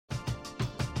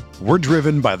We're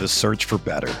driven by the search for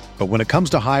better. But when it comes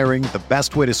to hiring, the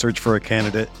best way to search for a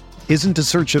candidate isn't to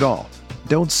search at all.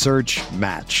 Don't search,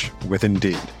 match with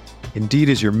Indeed. Indeed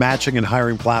is your matching and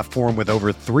hiring platform with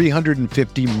over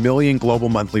 350 million global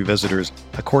monthly visitors,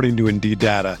 according to Indeed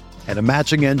data, and a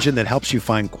matching engine that helps you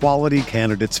find quality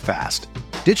candidates fast.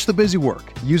 Ditch the busy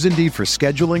work. Use Indeed for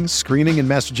scheduling, screening, and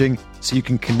messaging so you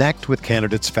can connect with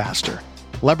candidates faster.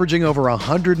 Leveraging over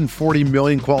 140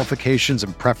 million qualifications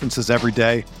and preferences every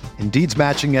day, Indeed's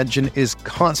matching engine is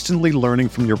constantly learning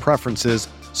from your preferences,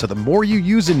 so the more you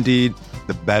use Indeed,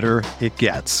 the better it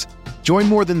gets. Join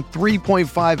more than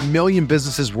 3.5 million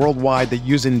businesses worldwide that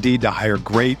use Indeed to hire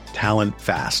great talent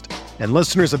fast. And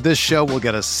listeners of this show will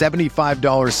get a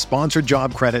 $75 sponsored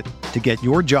job credit to get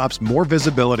your jobs more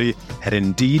visibility at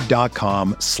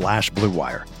Indeed.com/Blue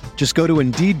Wire. Just go to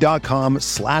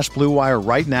Indeed.com/Blue Wire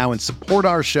right now and support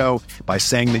our show by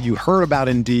saying that you heard about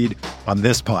Indeed on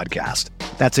this podcast.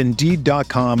 That's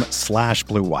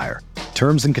Indeed.com/Blue Wire.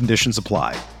 Terms and conditions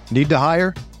apply. Need to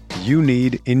hire? You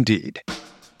need Indeed.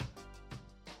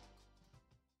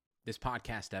 This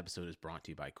podcast episode is brought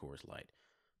to you by Coors Light.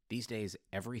 These days,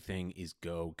 everything is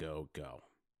go, go, go.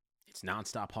 It's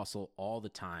nonstop hustle all the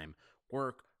time.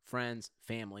 Work, friends,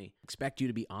 family, expect you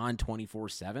to be on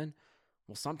 24/7.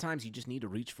 Well, sometimes you just need to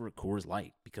reach for a Coors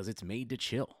Light because it's made to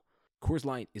chill. Coors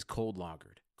Light is cold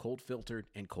lagered, cold filtered,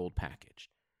 and cold packaged.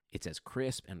 It's as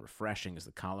crisp and refreshing as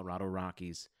the Colorado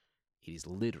Rockies. It is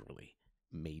literally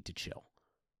made to chill.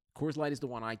 Coors Light is the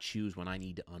one I choose when I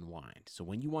need to unwind. So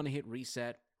when you want to hit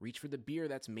reset, reach for the beer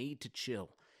that's made to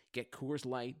chill. Get Coors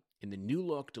Light in the new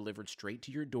look delivered straight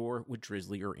to your door with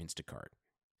Drizzly or Instacart.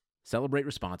 Celebrate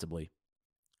responsibly.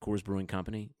 Coors Brewing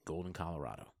Company, Golden,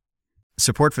 Colorado.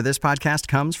 Support for this podcast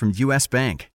comes from U.S.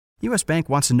 Bank. U.S. Bank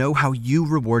wants to know how you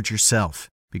reward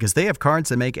yourself because they have cards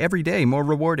that make every day more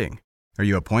rewarding. Are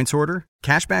you a points hoarder,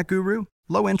 cashback guru,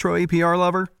 low intro APR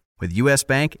lover? With U.S.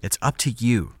 Bank, it's up to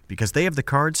you because they have the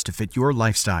cards to fit your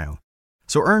lifestyle.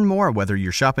 So earn more whether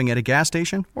you're shopping at a gas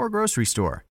station or grocery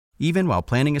store, even while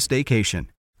planning a staycation.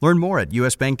 Learn more at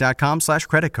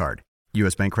usbank.com/creditcard.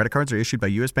 U.S. Bank credit cards are issued by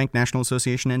U.S. Bank National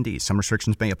Association ND. Some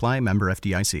restrictions may apply. Member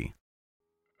FDIC.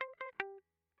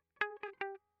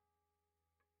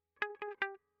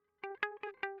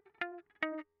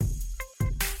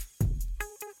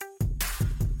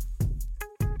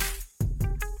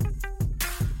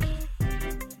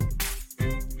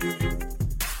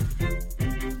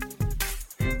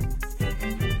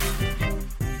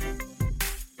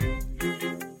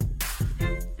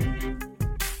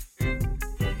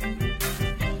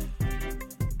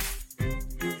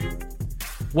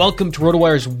 Welcome to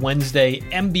RotoWire's Wednesday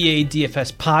NBA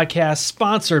DFS podcast,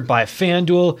 sponsored by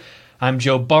FanDuel. I'm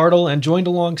Joe Bartle, and joined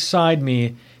alongside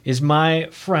me is my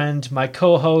friend, my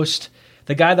co-host,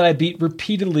 the guy that I beat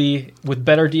repeatedly with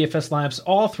better DFS lineups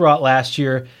all throughout last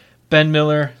year, Ben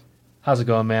Miller. How's it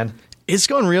going, man? It's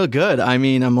going real good. I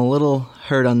mean, I'm a little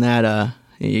hurt on that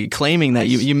claiming that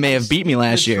you may have beat me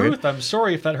last year. Truth. I'm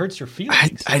sorry if that hurts your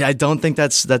feelings. I don't think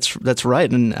that's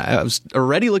right. And I was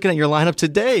already looking at your lineup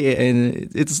today, and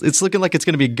it's looking like it's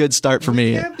going to be a good start for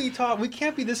me. We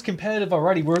can't be this competitive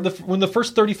already. We're in the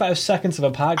first 35 seconds of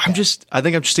a podcast. I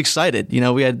think I'm just excited. You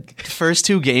know, we had the first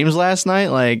two games last night.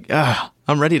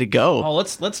 I'm ready to go. Oh,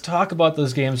 let's talk about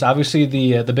those games. Obviously,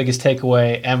 the biggest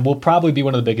takeaway, and will probably be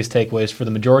one of the biggest takeaways for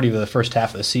the majority of the first half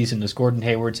of the season, is Gordon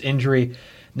Hayward's injury.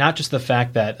 Not just the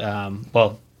fact that,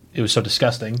 it was so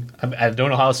disgusting. I don't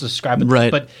know how else to describe it,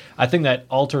 right. But I think that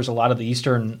alters a lot of the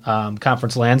Eastern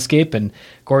Conference landscape. And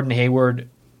Gordon Hayward,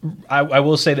 I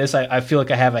will say this, I feel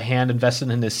like I have a hand invested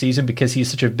in this season because he's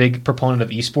such a big proponent of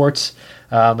esports.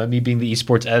 And me being the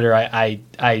esports editor,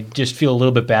 I just feel a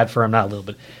little bit bad for him. Not a little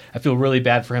bit. I feel really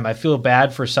bad for him. I feel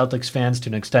bad for Celtics fans to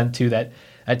an extent, too, that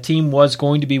a team was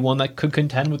going to be one that could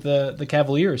contend with the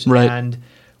Cavaliers. Right. And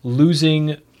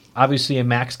losing, obviously, a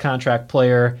max contract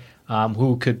player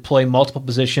who could play multiple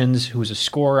positions, who was a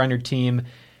scorer on your team,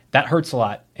 that hurts a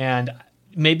lot. And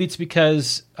maybe it's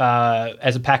because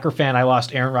as a Packer fan, I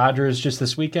lost Aaron Rodgers just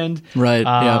this weekend. Right.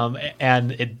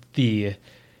 And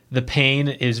the pain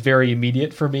is very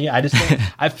immediate for me.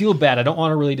 I feel bad. I don't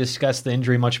want to really discuss the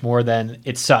injury much more than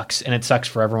it sucks, and it sucks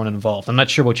for everyone involved. I'm not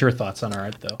sure what your thoughts on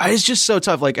are, though. It's just so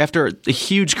tough. Like, after a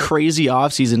huge, crazy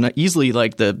offseason, easily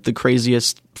like the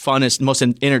craziest, funnest, most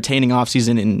entertaining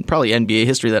offseason in probably NBA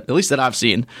history, that at least that I've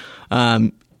seen. All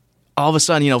of a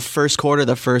sudden, first quarter,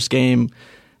 the first game,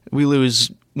 we lose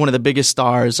one of the biggest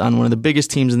stars on one of the biggest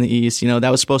teams in the East. That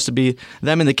was supposed to be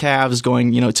them and the Cavs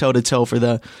going, toe to toe for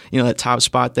the, that top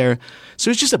spot there. So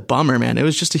it was just a bummer, man. It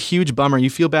was just a huge bummer. You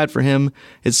feel bad for him.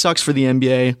 It sucks for the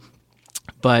NBA.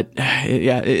 But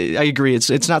yeah, I agree. It's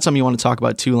not something you want to talk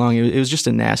about too long. It was just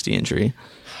a nasty injury.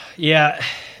 Yeah,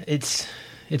 it's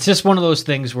just one of those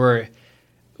things where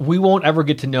we won't ever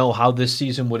get to know how this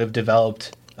season would have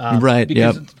developed. Right.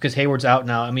 Because Hayward's out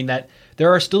now. I mean, that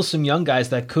there are still some young guys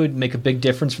that could make a big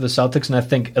difference for the Celtics, and I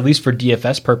think, at least for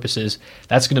DFS purposes,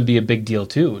 that's going to be a big deal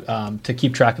too, to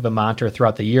keep track of and monitor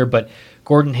throughout the year. But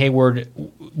Gordon Hayward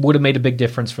would have made a big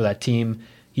difference for that team.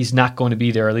 He's not going to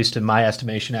be there, at least in my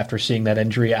estimation, after seeing that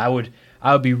injury. I would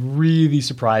be really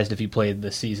surprised if he played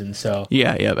this season. So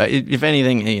yeah. If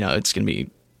anything, it's going to be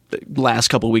the last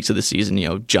couple of weeks of the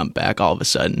season, jump back all of a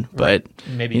sudden. But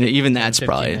maybe even that's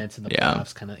probably minutes in the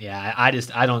playoffs, kind of. Yeah,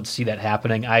 I don't see that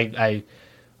happening. I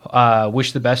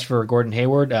wish the best for Gordon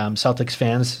Hayward. Celtics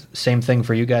fans, same thing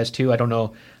for you guys too. I don't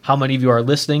know how many of you are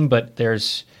listening, but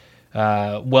there's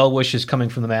well wishes coming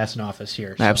from the Masson office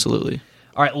here. So. Absolutely.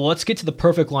 All right, well, let's get to the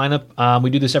perfect lineup. We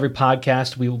do this every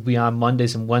podcast. We will be on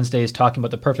Mondays and Wednesdays talking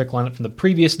about the perfect lineup from the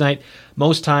previous night.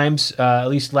 Most times, at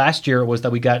least last year, was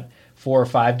that we got 4 or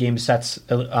 5 game sets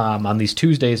on these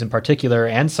Tuesdays in particular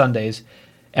and Sundays.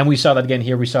 And we saw that again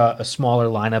here. We saw a smaller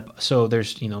lineup. So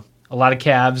there's, a lot of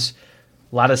Cavs,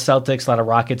 a lot of Celtics, a lot of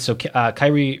Rockets. So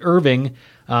Kyrie Irving,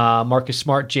 Marcus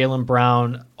Smart, Jaylen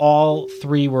Brown, all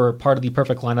 3 were part of the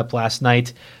perfect lineup last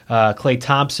night. Klay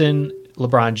Thompson,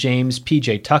 LeBron James,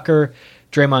 PJ Tucker,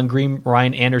 Draymond Green,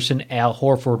 Ryan Anderson, Al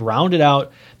Horford rounded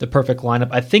out the perfect lineup.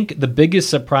 I think the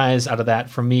biggest surprise out of that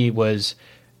for me was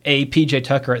PJ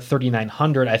Tucker at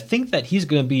 3,900. I think that he's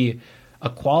going to be a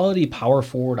quality power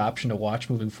forward option to watch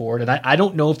moving forward. And I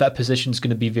don't know if that position is going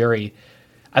to be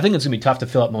I think it's going to be tough to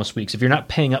fill up most weeks. If you're not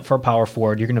paying up for a power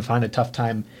forward, you're going to find a tough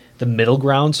time the middle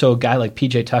ground. So a guy like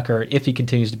PJ Tucker, if he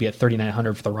continues to be at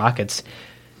 3,900 for the Rockets,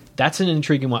 that's an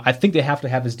intriguing one. I think they have to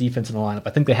have his defense in the lineup. I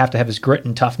think they have to have his grit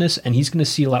and toughness, and he's going to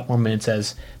see a lot more minutes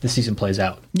as the season plays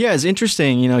out. Yeah, it's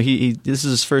interesting. He this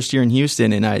is his first year in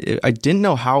Houston, and I didn't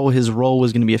know how his role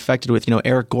was going to be affected with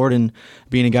Eric Gordon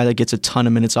being a guy that gets a ton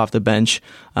of minutes off the bench.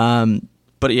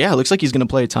 But yeah, it looks like he's going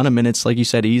to play a ton of minutes. Like you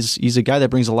said, he's a guy that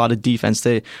brings a lot of defense.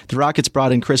 The Rockets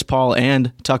brought in Chris Paul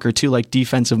and Tucker too, like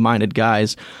defensive-minded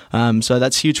guys. So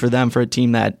that's huge for them, for a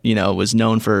team that was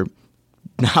known for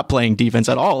not playing defense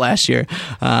at all last year.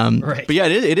 Right. But yeah,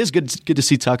 it is good to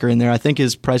see Tucker in there. I think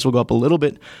his price will go up a little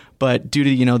bit, but due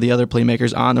to the other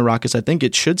playmakers on the Rockets, I think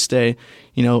it should stay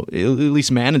at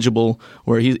least manageable,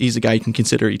 where he's a guy you can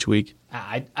consider each week.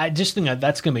 I just think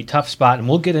that's going to be a tough spot, and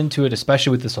we'll get into it, especially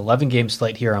with this 11-game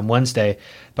slate here on Wednesday.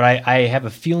 But I have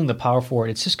a feeling the power forward,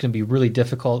 it's just going to be really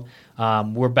difficult.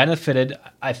 We're benefited,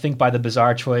 I think, by the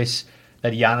bizarre choice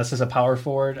that Giannis is a power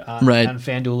forward on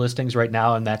FanDuel listings right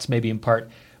now, and that's maybe in part.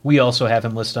 We also have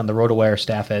him listed on the RotoWire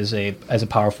staff as a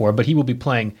power forward, but he will be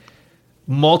playing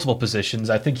multiple positions.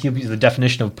 I think he'll be the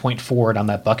definition of point forward on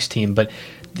that Bucks team. But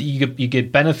you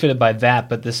get benefited by that,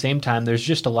 but at the same time,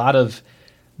 there's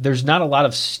not a lot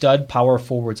of stud power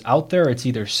forwards out there. It's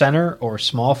either center or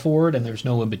small forward, and there's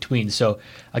no in between. So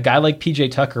a guy like PJ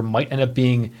Tucker might end up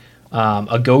being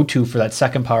a go-to for that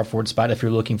second power forward spot if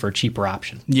you're looking for a cheaper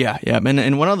option. Yeah.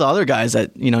 And one of the other guys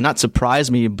that not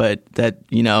surprised me, but that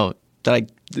that I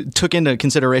took into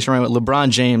consideration right with LeBron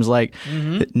James, like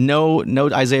no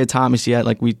Isaiah Thomas yet,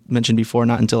 like we mentioned before,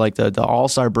 not until like the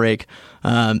All-Star break.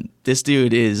 This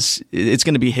dude it's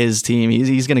going to be his team.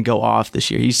 He's going to go off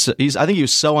this year. I think he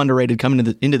was so underrated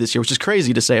coming into this year, which is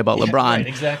crazy to say about LeBron. Right,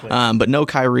 exactly. But no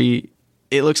Kyrie.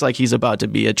 It looks like he's about to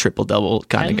be a triple-double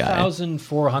kind of guy.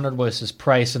 10,400 was his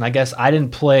price, and I guess I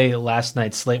didn't play last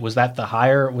night's slate. Was that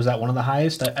one of the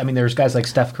highest? I mean, there's guys like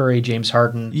Steph Curry, James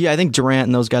Harden. Yeah, I think Durant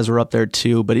and those guys were up there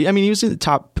too, but he was in the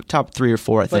top 3 or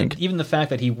 4, I think. Even the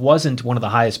fact that he wasn't one of the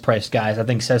highest-priced guys, I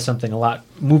think says something a lot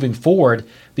moving forward,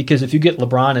 because if you get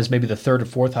LeBron as maybe the 3rd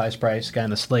or 4th highest-priced guy on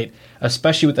the slate,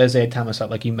 especially with Isaiah Thomas out,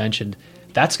 like you mentioned,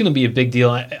 that's going to be a big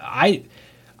deal.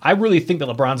 I really think that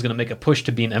LeBron's going to make a push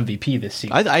to be an MVP this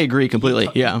season. I agree completely.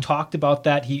 He talked about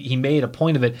that. He made a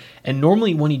point of it. And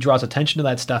normally when he draws attention to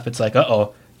that stuff, it's like,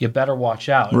 uh-oh, you better watch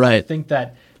out. Right. I think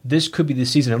that this could be the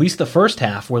season, at least the first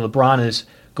half, where LeBron is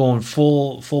going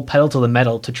full pedal to the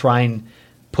metal to try and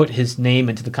put his name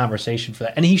into the conversation for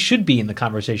that. And he should be in the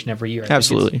conversation every year.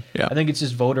 Absolutely. I think it's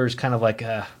just voters kind of like,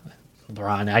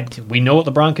 LeBron, we know what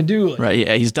LeBron can do. Right,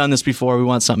 yeah, he's done this before. We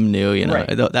want something new, right.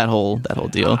 that whole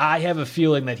deal. I have a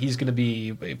feeling that he's going to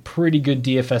be a pretty good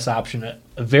DFS option,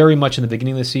 very much in the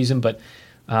beginning of the season, but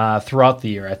throughout the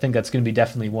year. I think that's going to be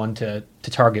definitely one to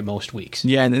to target most weeks.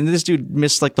 Yeah, and then this dude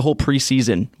missed like the whole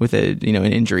preseason with an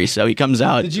injury, so he comes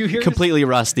out completely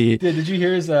rusty. Did you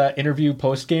hear his interview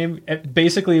post game?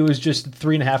 Basically, it was just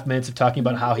 3.5 minutes of talking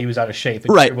about how he was out of shape.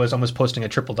 It was almost posting a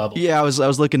triple double. Yeah, I was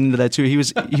looking into that too.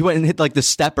 He went and hit like the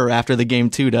stepper after the game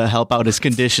too to help out his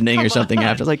conditioning or something.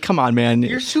 After, like, come on, man,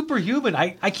 you're superhuman.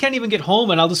 I can't even get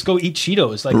home and I'll just go eat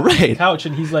Cheetos on the couch.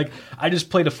 And he's like, I just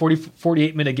played a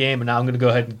 48 minute game and now I'm going to go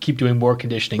ahead and keep doing more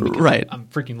conditioning because I'm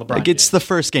freaking LeBron. Like, it's the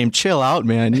first game. Chill out,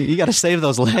 man. You got to save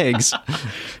those legs.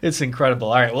 It's incredible.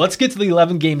 All right, well, let's get to the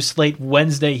 11-game slate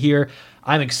Wednesday here.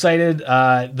 I'm excited.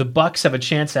 The Bucks have a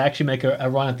chance to actually make a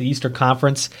run at the Eastern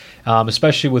Conference,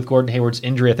 especially with Gordon Hayward's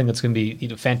injury. I think that's going to be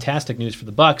fantastic news for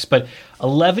the Bucks. But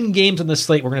 11 games on the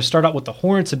slate. We're going to start out with the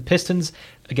Hornets and Pistons.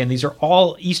 Again, these are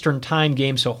all Eastern time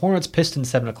games. So Hornets, Pistons,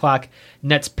 7 o'clock.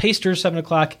 Nets, Pacers, 7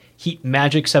 o'clock. Heat,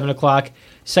 Magic, 7 o'clock.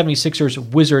 76ers,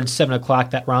 Wizards, 7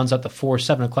 o'clock. That rounds out the 4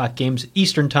 7 o'clock games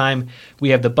Eastern time. We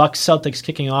have the Bucks, Celtics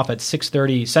kicking off at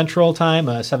 6:30 Central time,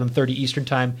 7:30 Eastern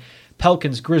time.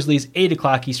 Pelicans, Grizzlies, 8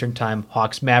 o'clock Eastern time.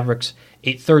 Hawks, Mavericks,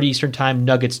 8:30 Eastern time.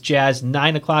 Nuggets, Jazz,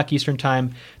 9 o'clock Eastern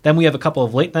time. Then we have a couple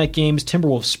of late-night games.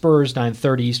 Timberwolves, Spurs,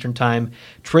 9:30 Eastern time.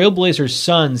 Trailblazers,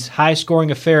 Suns,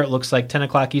 high-scoring affair, it looks like, 10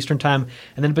 o'clock Eastern time.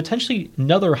 And then potentially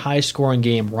another high-scoring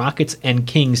game, Rockets and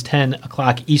Kings, 10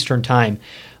 o'clock Eastern time.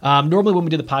 Normally when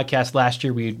we did the podcast last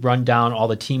year, we'd run down all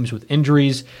the teams with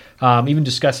injuries, even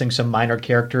discussing some minor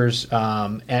characters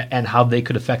and how they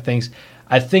could affect things.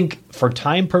 I think for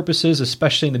time purposes,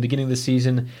 especially in the beginning of the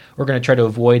season, we're going to try to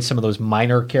avoid some of those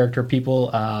minor character people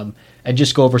and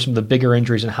just go over some of the bigger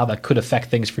injuries and how that could affect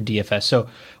things for DFS. So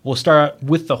we'll start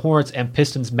with the Hornets and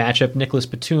Pistons matchup. Nicholas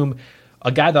Batum,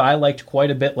 a guy that I liked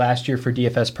quite a bit last year for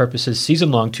DFS purposes,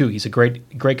 season long too. He's a great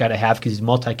guy to have because he's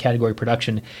multi-category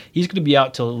production. He's going to be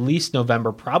out till at least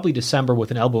November, probably December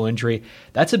with an elbow injury.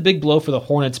 That's a big blow for the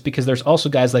Hornets because there's also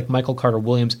guys like Michael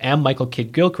Carter-Williams and Michael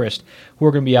Kidd-Gilchrist who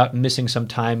are going to be out and missing some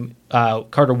time.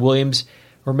 Carter-Williams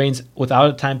remains without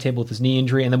a timetable with his knee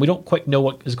injury, and then we don't quite know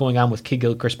what is going on with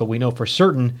Kidd-Gilchrist, but we know for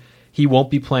certain he won't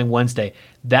be playing Wednesday.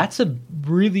 That's a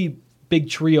really big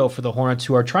trio for the Hornets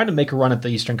who are trying to make a run at the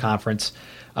Eastern Conference.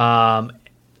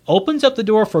 Opens up the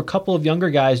door for a couple of younger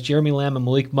guys, Jeremy Lamb and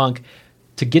Malik Monk,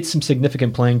 to get some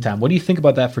significant playing time. What do you think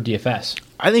about that for DFS?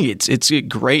 I think it's a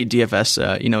great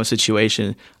DFS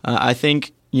situation. I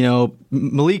think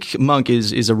Malik Monk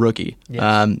is a rookie.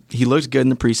 Yes. He looked good in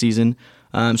the preseason.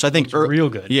 So I think real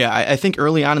good. Yeah, I think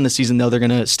early on in the season though they're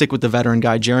going to stick with the veteran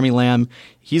guy, Jeremy Lamb.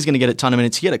 He's going to get a ton of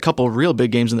minutes. He had a couple of real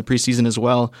big games in the preseason as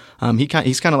well.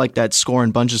 He's kind of like that score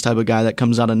in bunches type of guy that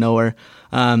comes out of nowhere.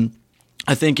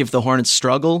 I think if the Hornets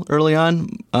struggle early on,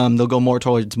 they'll go more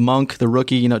towards Monk, the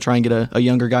rookie. Try and get a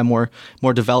younger guy, more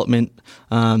development.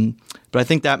 But I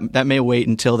think that may wait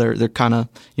until they're kind of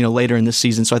later in the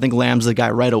season. So I think Lamb's the guy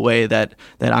right away that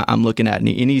I'm looking at, and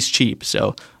he's cheap.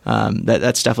 So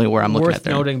that's definitely where I'm looking at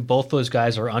there. Worth noting, both those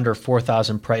guys are under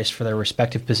 4,000 price for their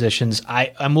respective positions.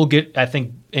 We'll get, I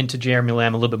think, into Jeremy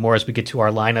Lamb a little bit more as we get to our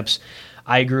lineups.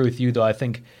 I agree with you, though. I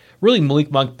think really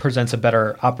Malik Monk presents a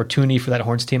better opportunity for that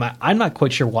Hornets team. I'm not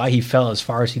quite sure why he fell as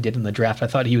far as he did in the draft. I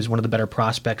thought he was one of the better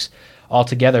prospects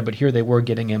altogether, but here they were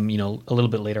getting him, a little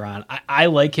bit later on. I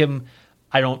like him.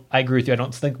 I agree with you. I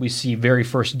don't think we see very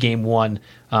first game one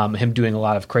him doing a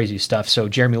lot of crazy stuff. So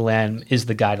Jeremy Lamb is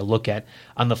the guy to look at.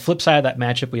 On the flip side of that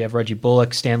matchup, we have Reggie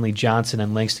Bullock, Stanley Johnson,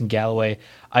 and Langston Galloway,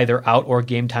 either out or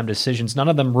game time decisions. None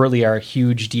of them really are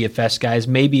huge DFS guys.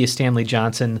 Maybe a Stanley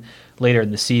Johnson later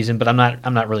in the season, but I'm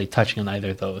not really touching on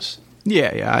either of those.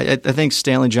 Yeah. I think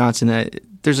Stanley Johnson.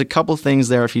 There's a couple things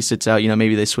there. If he sits out,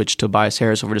 maybe they switch Tobias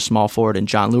Harris over to small forward and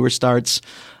John Lure starts.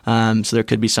 So there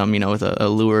could be some, with a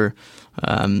Lure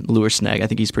snag. I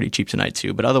think he's pretty cheap tonight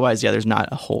too. But otherwise, there's not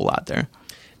a whole lot there.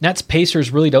 Nets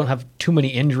Pacers really don't have too many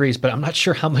injuries, but I'm not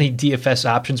sure how many DFS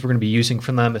options we're going to be using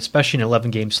from them, especially in an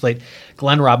 11-game slate.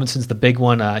 Glenn Robinson's the big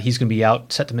one. He's going to be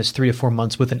out, set to miss 3 to 4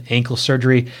 months with an ankle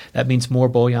surgery. That means more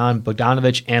Bojan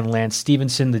Bogdanovic and Lance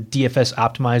Stevenson, the DFS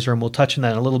optimizer, and we'll touch on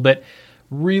that in a little bit.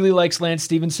 Really likes Lance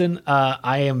Stevenson.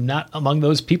 I am not among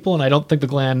those people, and I don't think the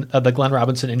Glenn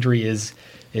Robinson injury is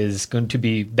going to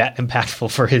be that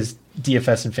impactful for his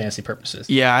DFS and fantasy purposes.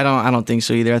 Yeah, I don't think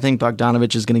so either. I think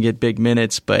Bogdanovic is going to get big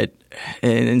minutes, but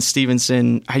and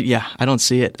Stevenson, I don't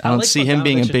see it. I don't see him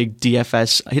being a big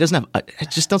DFS. He doesn't have. I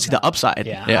just don't see the upside.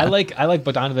 Yeah. I like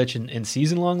Bogdanovic in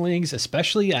season long leagues,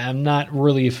 especially. I'm not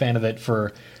really a fan of it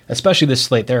for especially this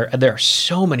slate. There are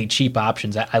so many cheap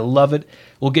options. I love it.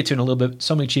 We'll get to it in a little bit.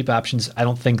 So many cheap options. I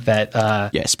don't think that.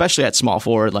 Especially at small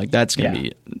forward, like that's going to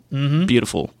be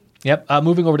beautiful. Yep.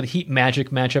 Moving over to the Heat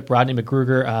Magic matchup, Rodney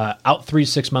McGruder out 3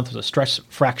 to 6 months with a stress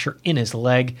fracture in his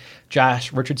leg.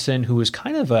 Josh Richardson, who was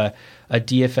kind of a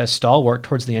DFS stalwart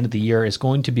towards the end of the year, is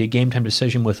going to be a game-time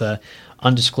decision with a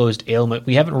undisclosed ailment.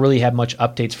 We haven't really had much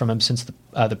updates from him since the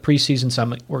preseason,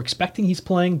 so we're expecting he's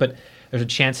playing, but there's a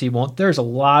chance he won't. There's a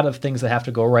lot of things that have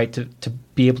to go right to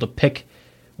be able to pick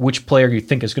which player you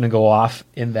think is going to go off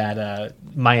in that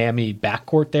Miami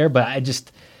backcourt there. But I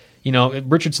just,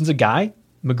 Richardson's a guy.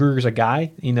 McGruder's a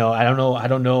guy. I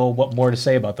don't know what more to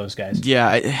say about those guys.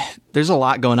 Yeah, there's a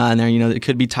lot going on there. It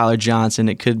could be Tyler Johnson.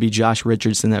 It could be Josh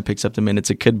Richardson that picks up the minutes.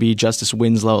 It could be Justice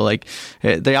Winslow. Like,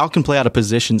 they all can play out of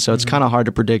position, so it's kind of hard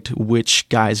to predict which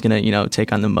guy is going to,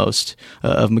 take on the most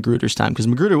of McGruder's time, because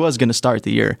McGruder was going to start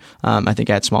the year, I think,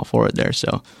 at small forward there.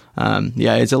 So,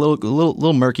 it's a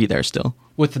little murky there still.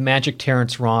 With the Magic,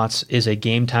 Terrence Ross is a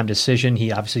game-time decision.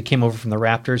 He obviously came over from the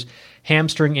Raptors.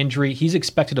 Hamstring injury. He's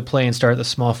expected to play and start at the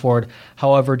small forward.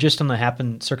 However, just on the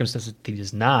happen circumstances that he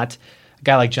does not, a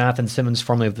guy like Jonathan Simmons,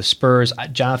 formerly of the Spurs,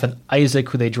 Jonathan Isaac,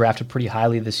 who they drafted pretty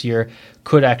highly this year,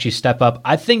 could actually step up.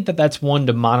 I think that that's one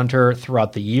to monitor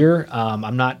throughout the year.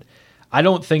 I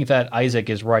don't think that Isaac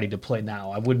is ready to play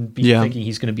now. I wouldn't be thinking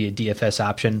he's going to be a DFS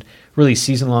option really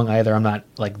season long either. I'm not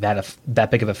like that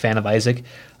big of a fan of Isaac.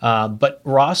 But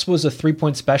Ross was a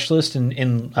 3-point specialist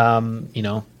in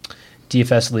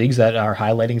DFS leagues that are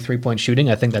highlighting 3-point shooting.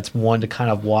 I think that's one to kind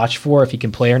of watch for if he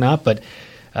can play or not. But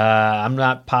I'm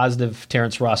not positive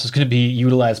Terrence Ross is going to be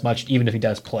utilized much, even if he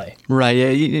does play. Right.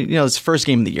 Yeah. It's the first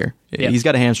game of the year. Yeah. He's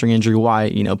got a hamstring injury. Why,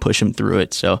 push him through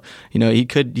it? So, he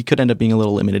could end up being a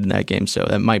little limited in that game. So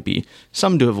that might be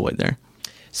something to avoid there.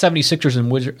 76ers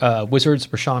and Wizards,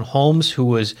 Rashawn Holmes, who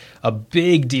was a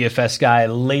big DFS guy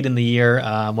late in the year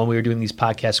when we were doing these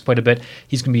podcasts quite a bit.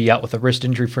 He's going to be out with a wrist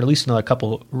injury for at least another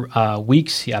couple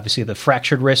weeks. He obviously the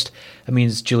fractured wrist. That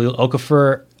means Jahlil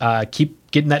Okafor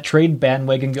keep getting that trade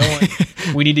bandwagon going.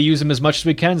 We need to use him as much as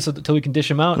we can until we can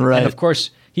dish him out. Right. And of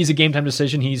course, he's a game time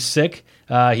decision. He's sick.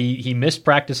 He missed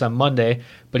practice on Monday,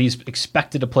 but he's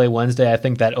expected to play Wednesday. I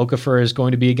think that Okafor is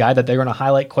going to be a guy that they're going to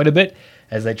highlight quite a bit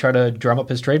as they try to drum up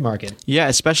his trade market. Yeah,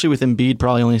 especially with Embiid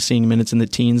probably only seeing minutes in the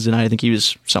teens, and I think he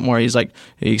was somewhere he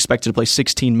expected to play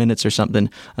 16 minutes or something.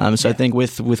 I think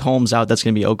with Holmes out, that's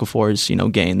going to be Okafor's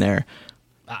gain there.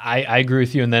 I agree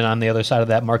with you. And then on the other side of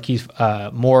that, Marquise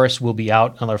Morris will be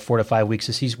out another 4 to 5 weeks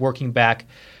as he's working back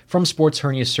from sports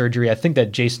hernia surgery. I think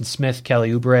that Jason Smith,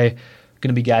 Kelly Oubre, are going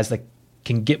to be guys that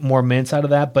can get more minutes out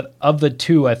of that. But of the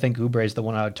two, I think Oubre is the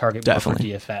one I would target more for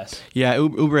DFS. Yeah,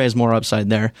 Oubre has more upside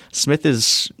there. Smith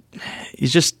he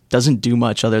just doesn't do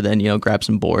much other than, grab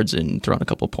some boards and throw in a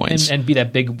couple points. And be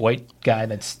that big white guy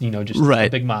that's, just a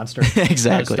big monster.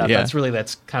 Exactly, kind of stuff.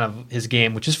 That's kind of his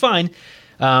game, which is fine.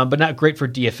 But not great for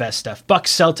DFS stuff.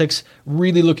 Bucks Celtics,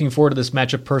 really looking forward to this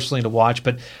matchup personally to watch,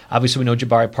 but obviously we know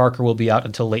Jabari Parker will be out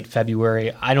until late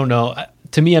February. I don't know.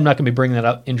 To me, I'm not going to be bringing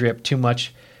that injury up too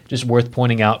much. Just worth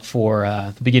pointing out for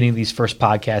the beginning of these first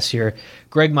podcasts here.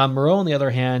 Greg Monroe, on the other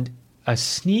hand, a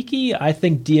sneaky, I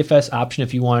think, DFS option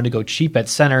if you wanted to go cheap at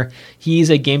center. He's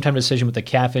a game-time decision with a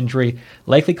calf injury,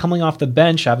 likely coming off the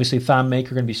bench. Obviously, Thon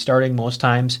Maker going to be starting most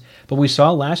times, but we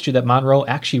saw last year that Monroe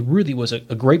actually really was a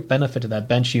great benefit to that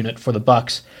bench unit for the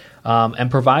Bucks, and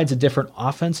provides a different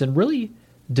offense and really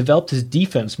developed his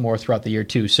defense more throughout the year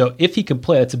too. So if he can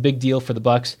play, that's a big deal for the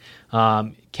Bucks.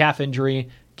 Calf injury,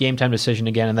 game-time decision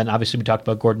again, and then obviously we talked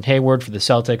about Gordon Hayward for the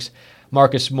Celtics.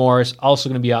 Marcus Morris also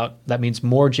going to be out. That means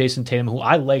more Jason Tatum, who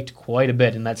I liked quite a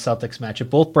bit in that Celtics matchup.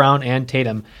 Both Brown and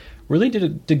Tatum really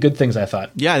did good things, I thought.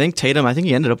 Yeah, I think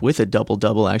he ended up with a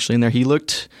double-double actually in there. He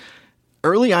looked...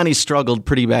 Early on, he struggled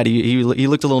pretty bad. He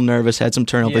looked a little nervous, had some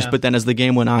turnovers, but then as the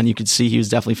game went on, you could see he was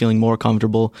definitely feeling more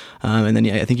comfortable. And then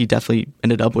I think he definitely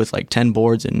ended up with like 10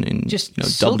 boards and just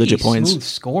double-digit points. Smooth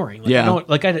scoring.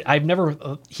 I've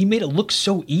never. He made it look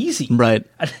so easy. Right.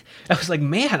 I was like,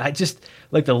 man, I just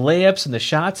like the layups and the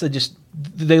shots.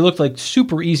 They looked like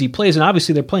super easy plays, and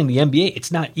obviously they're playing the NBA.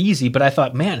 It's not easy, but I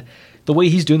thought, man, the way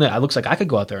he's doing that, it looks like I could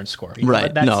go out there and score.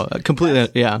 Right. No, completely.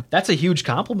 Yeah. That's a huge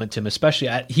compliment to him, especially.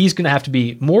 He's going to have to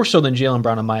be, more so than Jaylen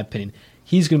Brown, in my opinion,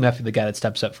 he's going to have to be the guy that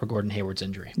steps up for Gordon Hayward's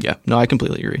injury. Yeah. No, I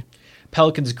completely agree.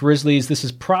 Pelicans, Grizzlies, this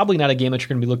is probably not a game that you're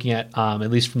going to be looking at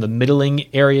least from the middling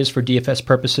areas for DFS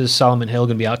purposes. Solomon Hill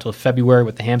going to be out till February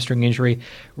with the hamstring injury.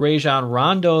 Rajon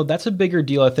Rondo, that's a bigger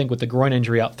deal, I think, with the groin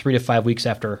injury out 3 to 5 weeks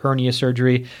after hernia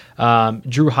surgery.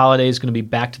 Drew Holiday is going to be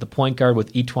back to the point guard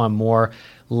with Etuan Moore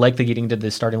likely getting to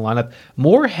the starting lineup.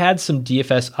 Moore had some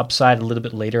DFS upside a little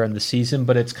bit later in the season,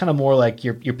 but it's kind of more like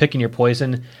you're picking your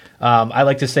poison. I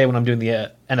like to say when I'm doing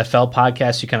the NFL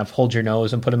podcast, you kind of hold your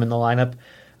nose and put him in the lineup.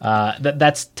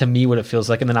 That's to me what it feels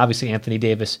like. And then obviously Anthony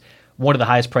Davis, one of the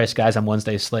highest priced guys on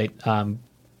Wednesday's slate,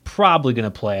 probably going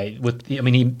to play with.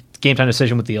 He game time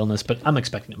decision with the illness, but I'm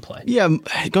expecting him to play. Yeah,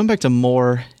 going back to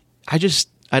Moore, I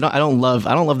don't love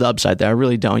the upside there. I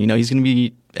really don't. He's going to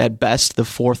be at best the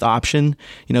fourth option,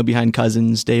 behind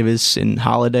Cousins, Davis, and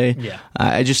Holiday. Yeah.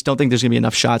 I just don't think there's going to be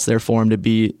enough shots there for him to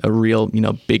be a real,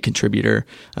 big contributor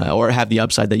or have the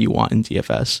upside that you want in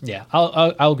DFS. Yeah,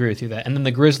 I'll agree with you that. And then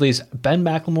the Grizzlies, Ben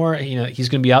McLemore, he's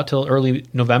going to be out till early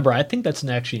November. I think that's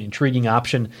actually an intriguing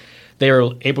option. They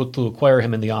were able to acquire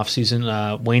him in the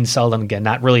offseason. Wayne Selden, again,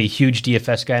 not really a huge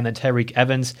DFS guy. And then Tyreek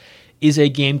Evans is a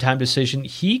game-time decision.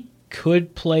 He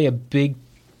could play a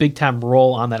big-time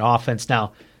role on that offense.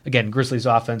 Now, again, Grizzlies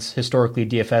offense, historically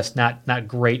DFS, not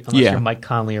great unless you're Mike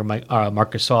Conley or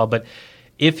Marc Gasol. But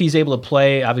if he's able to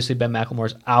play, obviously Ben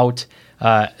McLemore's out,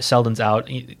 Selden's out.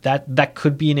 That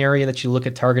could be an area that you look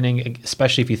at targeting,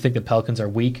 especially if you think the Pelicans are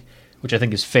weak, which I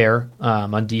think is fair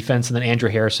on defense. And then Andrew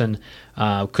Harrison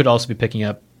could also be picking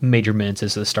up major minutes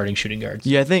as the starting shooting guards.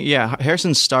 Yeah, I think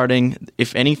Harrison's starting.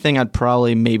 If anything, I'd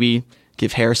probably maybe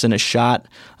give Harrison a shot,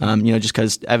 just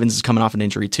because Evans is coming off an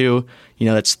injury too.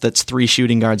 That's three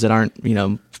shooting guards that aren't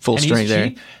full strength there.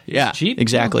 Cheap. Yeah, he's cheap.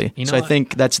 exactly. So I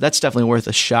think that's definitely worth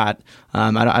a shot.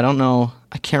 I don't know.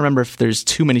 I can't remember if there's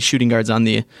too many shooting guards on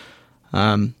the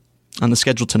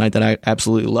schedule tonight that I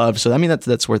absolutely love. So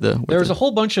that's worth it. There's a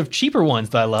whole bunch of cheaper ones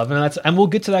that I love, and we'll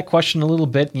get to that question a little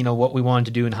bit. What we wanted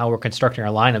to do and how we're constructing our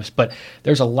lineups. But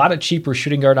there's a lot of cheaper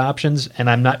shooting guard options, and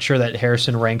I'm not sure that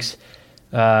Harrison ranks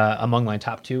among my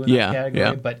top two in that category.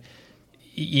 Yeah. But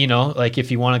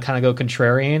if you want to kind of go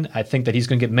contrarian, I think that he's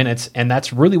going to get minutes, and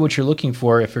that's really what you're looking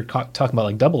for if you're talking about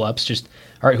like double ups. Just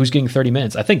all right, who's getting 30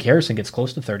 minutes? I think Harrison gets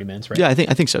close to 30 minutes, right? Yeah, I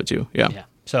think so too. Yeah.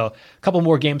 So a couple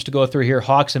more games to go through here.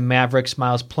 Hawks and Mavericks.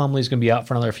 Miles Plumlee is going to be out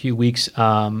for another few weeks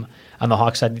on the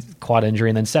Hawks side, quad injury,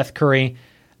 and then Seth Curry.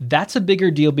 That's a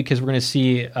bigger deal because we're going to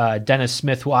see Dennis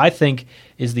Smith, who I think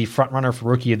is the front runner for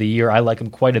Rookie of the Year. I like him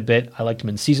quite a bit. I liked him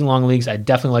in season-long leagues. I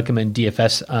definitely like him in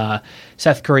DFS.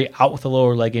 Seth Curry out with a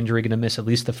lower leg injury, going to miss at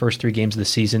least the first 3 games of the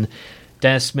season.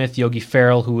 Dennis Smith, Yogi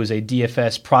Ferrell, who was a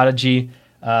DFS prodigy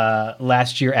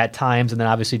last year at times, and then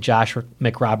obviously Josh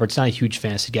McRoberts, not a huge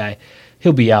fantasy guy.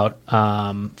 He'll be out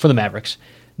for the Mavericks.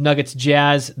 Nuggets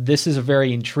Jazz. This is a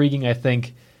very intriguing, I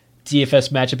think,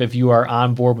 DFS matchup if you are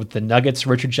on board with the Nuggets.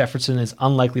 Richard Jefferson is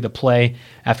unlikely to play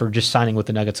after just signing with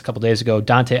the Nuggets a couple days ago.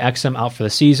 Dante Exum out for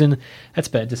the season. That's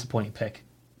been a disappointing pick.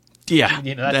 Yeah,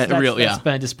 that's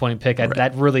been a disappointing pick. Right.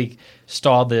 That really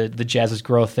stalled the Jazz's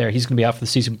growth there. He's going to be out for the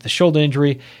season with the shoulder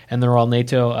injury, and they're all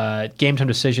NATO. Game time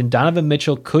decision. Donovan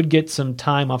Mitchell could get some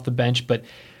time off the bench, but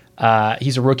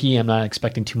he's a rookie. I'm not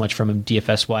expecting too much from him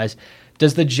DFS-wise.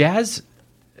 Does the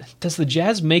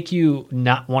Jazz make you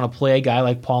not want to play a guy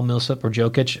like Paul Millsap or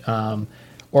Jokic,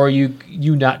 or are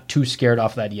you not too scared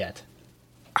off that yet?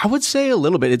 I would say a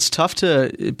little bit. It's tough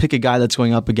to pick a guy that's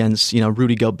going up against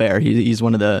Rudy Gobert. He's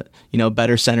one of the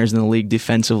better centers in the league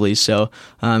defensively. So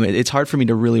it's hard for me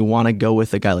to really want to go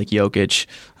with a guy like Jokic.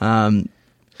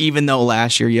 Even though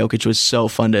last year Jokic was so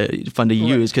fun to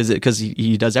use because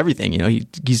he does everything.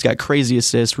 He's got crazy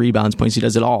assists, rebounds, points. He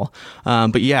does it all.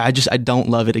 But yeah, I don't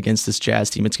love it against this Jazz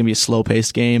team. It's gonna be a slow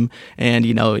paced game, and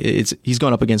he's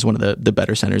going up against one of the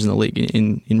better centers in the league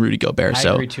in Rudy Gobert. I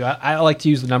agree too. I like to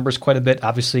use the numbers quite a bit.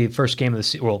 Obviously, first game of the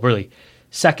season, well, really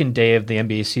second day of the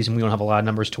NBA season, we don't have a lot of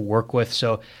numbers to work with,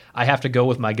 so I have to go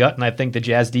with my gut, and I think the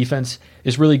Jazz defense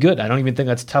is really good. I don't even think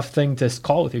that's a tough thing to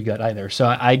call with your gut either. So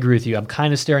I agree with you. I'm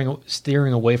kind of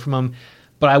steering away from them,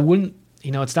 but I wouldn't.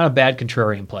 It's not a bad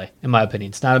contrarian play, in my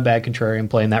opinion. It's not a bad contrarian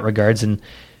play in that regards, and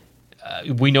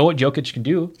we know what Jokic can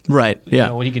do. Right, yeah. We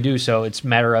know what he can do, so it's a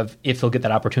matter of if he'll get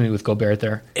that opportunity with Gobert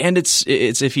there. And it's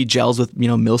if he gels with,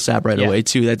 Millsap right away,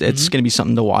 too. That's going to be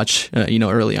something to watch,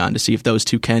 early on to see if those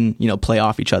two can, play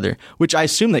off each other, which I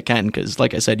assume they can because,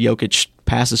 like I said, Jokic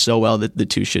passes so well that the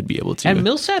two should be able to. And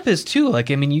Millsap is, too.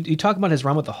 You talk about his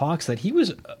run with the Hawks, that he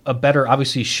was a better,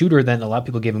 obviously, shooter than a lot of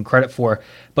people gave him credit for,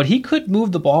 but he could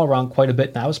move the ball around quite a bit,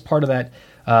 and that was part of that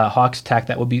Hawks attack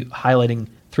that would be highlighting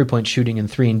three-point shooting and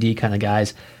 3-and-D kind of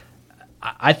guys.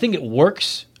 I think it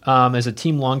works as a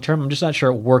team long-term. I'm just not sure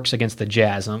it works against the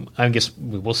Jazz. I guess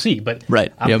we'll see, but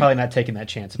right. I'm probably not taking that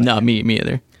chance. No, me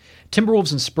either.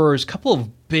 Timberwolves and Spurs, a couple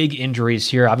of big injuries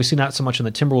here. Obviously not so much on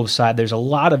the Timberwolves side. There's a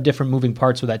lot of different moving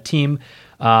parts with that team.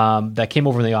 that came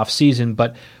over in the offseason,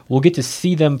 but we'll get to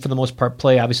see them for the most part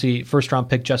play. Obviously, first-round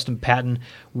pick Justin Patton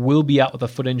will be out with a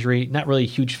foot injury. Not really a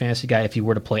huge fantasy guy if he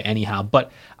were to play anyhow.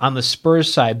 But on the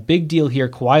Spurs side, big deal here.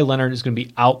 Kawhi Leonard is going to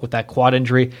be out with that quad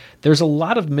injury. There's a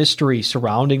lot of mystery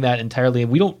surrounding that entirely,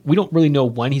 and we don't really know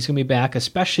when he's going to be back,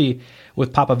 especially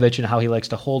with Popovich and how he likes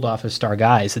to hold off his star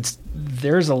guys.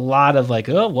 There's a lot of like,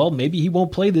 oh, well, maybe he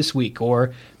won't play this week,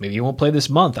 or maybe he won't play this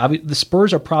month. The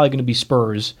Spurs are probably going to be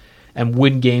Spurs and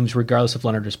win games regardless if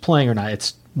Leonard is playing or not.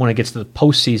 It's when it gets to the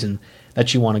postseason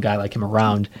that you want a guy like him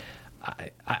around.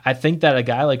 I think that a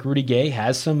guy like Rudy Gay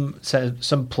has some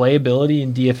playability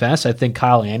in DFS. I think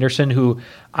Kyle Anderson, who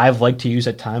I've liked to use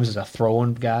at times as a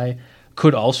throw-in guy,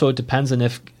 could also. It depends on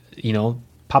if,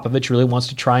 Popovich really wants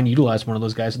to try and utilize one of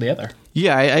those guys or the other.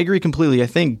 Yeah, I agree completely. I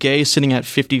think Gay is sitting at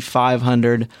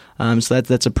 5,500, so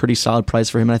that's a pretty solid price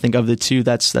for him. And I think of the two,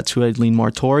 that's who I'd lean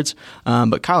more towards.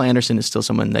 But Kyle Anderson is still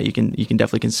someone that you can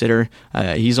definitely consider.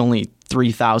 He's only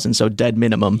 3,000, so dead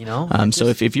minimum. So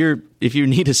if you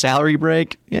need a salary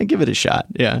break, yeah, give it a shot.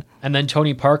 Yeah. And then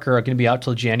Tony Parker are going to be out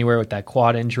till January with that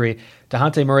quad injury.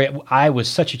 DeJounte Murray, I was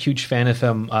such a huge fan of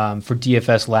him for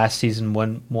DFS last season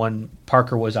when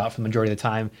Parker was out for the majority of the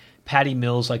time. Patty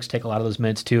Mills likes to take a lot of those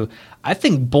minutes too. I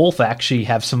think both actually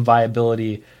have some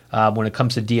viability when it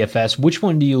comes to DFS. Which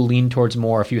one do you lean towards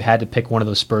more if you had to pick one of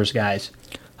those Spurs guys?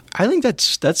 I think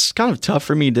that's kind of tough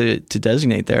for me to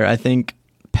designate there. I think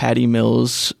Patty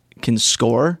Mills can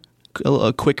score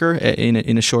quicker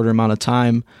in a shorter amount of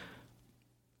time.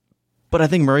 But I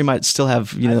think Murray might still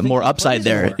have more upside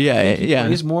there. More. Yeah. He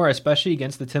plays more, especially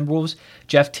against the Timberwolves.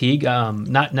 Jeff Teague,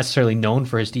 not necessarily known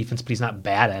for his defense, but he's not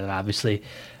bad at it, obviously.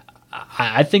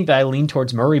 I think that I lean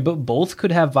towards Murray, but both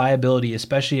could have viability,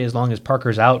 especially as long as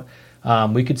Parker's out.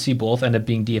 We could see both end up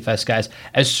being DFS guys.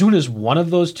 As soon as one of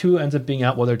those two ends up being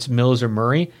out, whether it's Mills or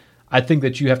Murray, I think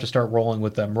that you have to start rolling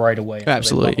with them right away.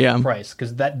 Absolutely, yeah. Price,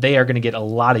 because they are going to get a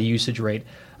lot of usage rate,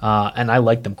 and I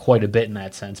like them quite a bit in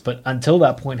that sense. But until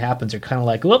that point happens, you're kind of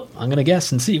like, well, I'm going to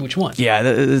guess and see which one. Yeah,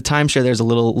 the timeshare there's a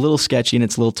little sketchy, and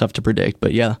it's a little tough to predict.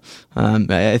 But yeah,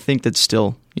 I think that's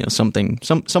still someone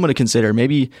to consider.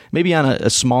 Maybe on a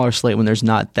smaller slate when there's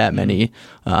not that many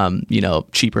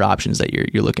cheaper options that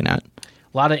you're looking at.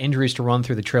 A lot of injuries to run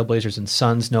through the Trailblazers and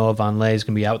Suns. Noah Vonleh is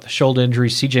going to be out with a shoulder injury.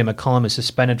 CJ McCollum is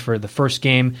suspended for the first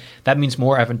game. That means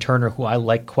more Evan Turner, who I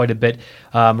like quite a bit.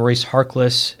 Maurice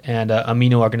Harkless and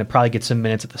Amino are going to probably get some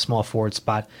minutes at the small forward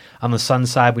spot. On the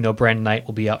Suns side, we know Brandon Knight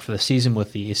will be out for the season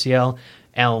with the ACL.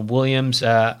 Alan Williams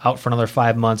out for another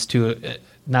 5 months, too.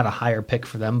 Not a higher pick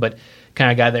for them, but kind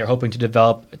of guy they're hoping to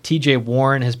develop. TJ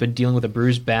Warren has been dealing with a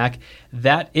bruised back.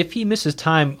 That, if he misses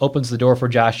time, opens the door for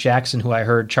Josh Jackson, who I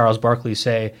heard Charles Barkley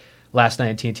say last night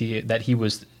at TNT that he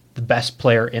was the best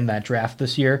player in that draft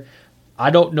this year. I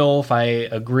don't know if I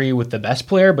agree with the best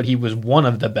player, but he was one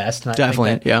of the best. And Definitely,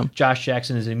 I think that yeah. Josh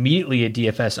Jackson is immediately a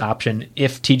DFS option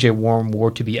if TJ Warren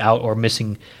were to be out or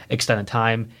missing extended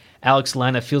time. Alex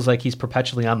Len, it feels like he's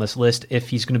perpetually on this list if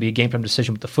he's going to be a game-time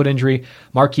decision with the foot injury.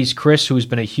 Marquise Chris, who's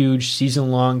been a huge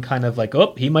season-long kind of like,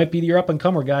 he might be your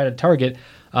up-and-comer guy to target.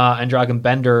 And Dragan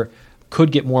Bender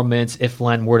could get more minutes if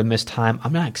Len were to miss time.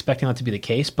 I'm not expecting that to be the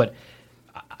case, but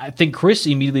I think Chris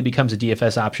immediately becomes a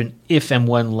DFS option if and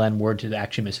when Len were to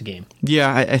actually miss a game.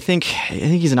 Yeah, I think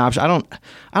he's an option. I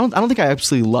don't think I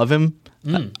absolutely love him.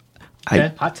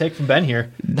 Okay, hot take from Ben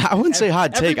here. I wouldn't say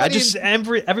hot take.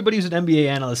 Everybody who's an NBA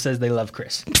analyst says they love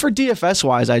Chris. For DFS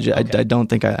wise, I don't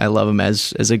think I love him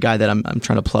as a guy that I'm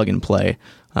trying to plug and play.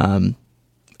 I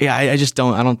just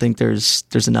don't. I don't think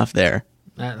there's enough there.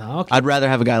 Okay. I'd rather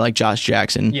have a guy like Josh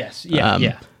Jackson. Yes.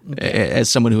 Yeah. As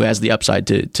someone who has the upside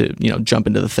to jump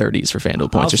into the 30s for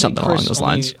FanDuel points or something along those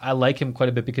lines. I like him quite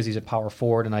a bit because he's a power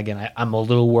forward, and again, I'm a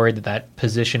little worried that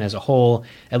position as a whole,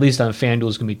 at least on FanDuel,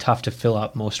 is going to be tough to fill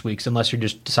up most weeks unless you're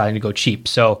just deciding to go cheap.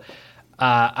 So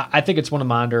I think it's one to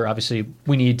monitor. Obviously,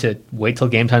 we need to wait till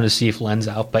game time to see if Len's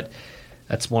out, but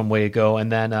that's one way to go.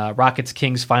 And then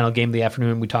Rockets-Kings final game of the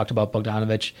afternoon, we talked about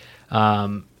Bogdanovic.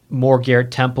 More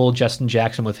Garrett Temple, Justin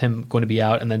Jackson with him going to be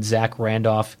out, and then Zach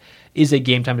Randolph is a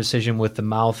game-time decision with the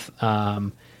mouth.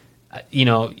 I'll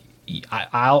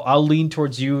lean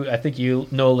towards you. I think you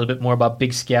know a little bit more about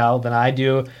Big Scal than I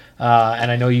do,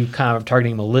 and I know you kind of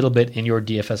targeting him a little bit in your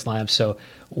DFS lineup. So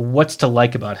what's to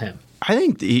like about him? I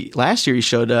think last year he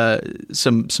showed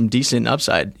some decent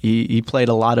upside. He played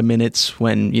a lot of minutes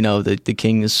when the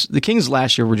Kings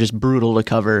last year were just brutal to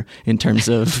cover in terms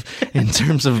of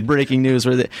breaking news,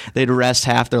 where they'd rest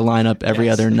half their lineup every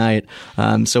other night.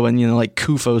 So when like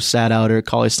Kufo sat out or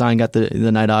Cauley-Stein got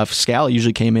the night off, Scally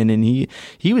usually came in and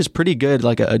he was pretty good,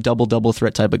 like a double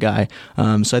threat type of guy.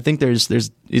 So I think there's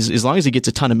as long as he gets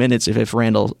a ton of minutes, if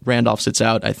Randolph sits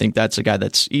out, I think that's a guy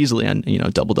that's easily on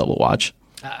double watch.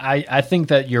 I think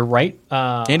that you're right.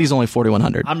 And he's only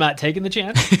 4,100. I'm not taking the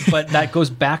chance, but that goes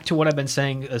back to what I've been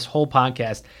saying this whole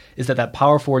podcast, is that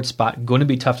power forward spot going to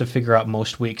be tough to figure out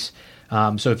most weeks.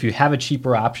 So if you have a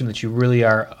cheaper option that you really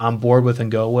are on board with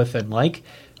and go with and like,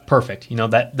 perfect.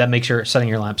 That makes setting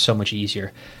your lineup so much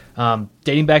easier.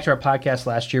 Dating back to our podcast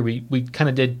last year, we kind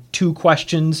of did 2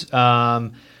 questions.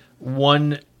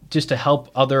 One just to help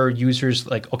other users,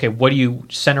 like, okay, what are you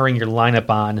centering your lineup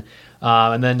on?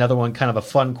 And then another one, kind of a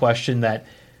fun question that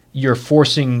you're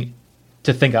forcing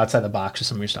to think outside the box with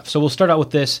some of your stuff. So we'll start out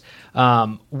with this.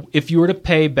 If you were to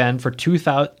pay, Ben, for two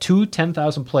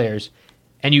 10,000 players,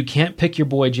 and you can't pick your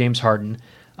boy James Harden,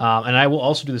 and I will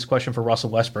also do this question for Russell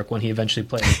Westbrook when he eventually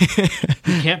plays.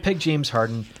 You can't pick James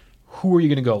Harden. Who are you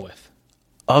going to go with?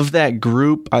 Of that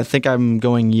group, I think I'm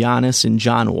going Giannis and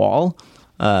John Wall.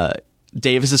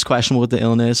 Davis is questionable with the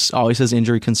illness, always has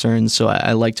injury concerns, so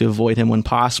I like to avoid him when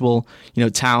possible.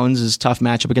 Towns is a tough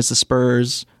matchup against the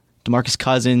Spurs. DeMarcus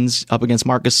Cousins up against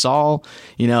Marcus Gasol.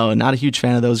 Not a huge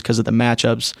fan of those because of the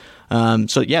matchups.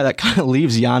 That kind of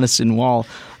leaves Giannis and Wall.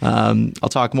 I'll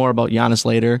talk more about Giannis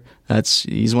later.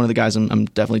 He's one of the guys I'm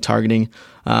definitely targeting.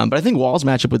 But I think Wall's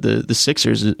matchup with the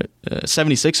Sixers,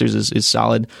 76ers, is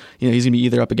solid. He's going to be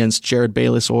either up against Jared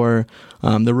Bayless or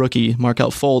the rookie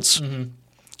Markelle Fultz. Mm-hmm.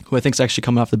 Who I think is actually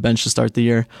coming off the bench to start the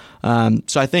year.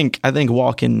 So I think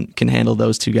Wall can handle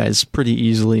those two guys pretty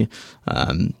easily.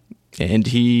 And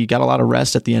he got a lot of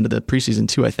rest at the end of the preseason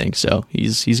too, I think. So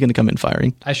he's going to come in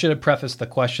firing. I should have prefaced the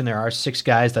question. There are 6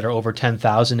 guys that are over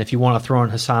 10,000. If you want to throw in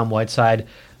Hassan Whiteside,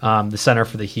 the center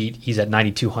for the Heat, he's at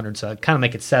 9,200. So kind of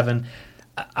make it 7.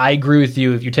 I agree with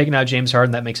you. If you're taking out James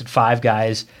Harden, that makes it 5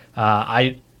 guys.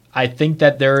 I think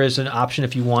that there is an option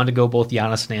if you want to go both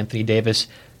Giannis and Anthony Davis.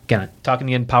 Again, talking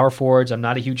again, power forwards, I'm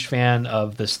not a huge fan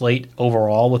of the slate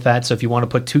overall with that. So if you want to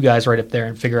put 2 guys right up there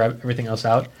and figure out everything else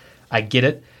out, I get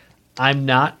it. I'm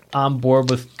not on board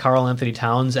with Karl Anthony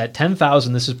Towns. At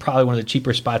 10,000, this is probably one of the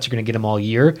cheaper spots you're going to get him all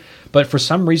year. But for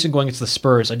some reason, going against the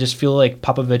Spurs, I just feel like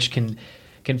Popovich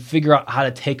can figure out how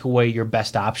to take away your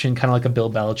best option, kind of like a Bill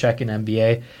Belichick in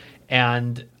NBA.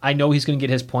 And I know he's going to get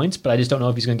his points, but I just don't know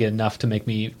if he's going to get enough to make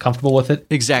me comfortable with it.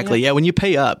 Exactly. Yeah, when you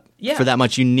pay up for that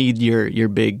much, you need your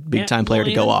big time player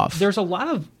to go off. There's a lot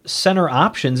of center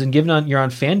options, and given you're on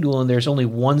FanDuel and there's only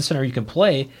one center you can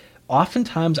play,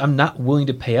 oftentimes I'm not willing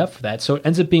to pay up for that. So it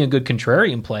ends up being a good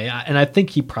contrarian play, and I think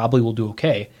he probably will do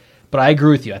okay. But I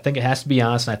agree with you. I think it has to be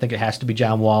Giannis, and I think it has to be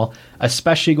John Wall,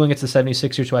 especially going against the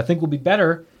 76ers, who I think will be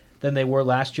better than they were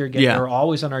last year. Again, they're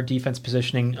always on our defense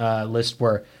positioning list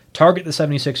where target the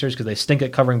 76ers because they stink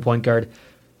at covering point guard.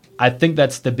 I think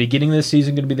that's the beginning of the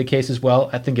season going to be the case as well.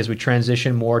 I think as we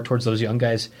transition more towards those young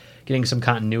guys getting some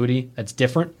continuity, that's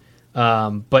different.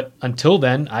 But until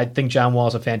then, I think John Wall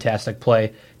is a fantastic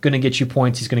play. Going to get you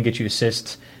points. He's going to get you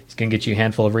assists. He's going to get you a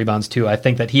handful of rebounds too. I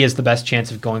think that he has the best chance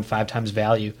of going 5 times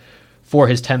value for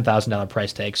his $10,000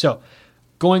 price tag. So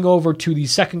going over to the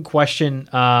second question,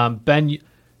 Ben,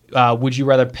 would you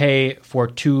rather pay for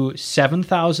 2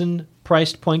 7,000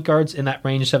 priced point guards in that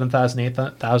range, 7,000,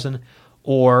 8,000,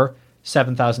 or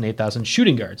 7,000, 8,000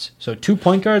 shooting guards? So 2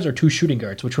 point guards or 2 shooting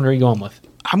guards? Which one are you going with?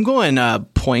 I'm going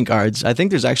point guards. I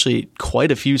think there's actually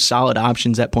quite a few solid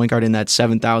options at point guard in that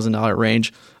 $7,000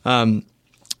 range.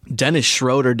 Dennis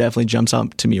Schroeder definitely jumps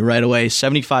up to me right away.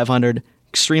 7,500,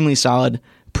 extremely solid.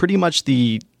 Pretty much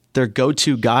their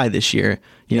go-to guy this year.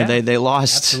 They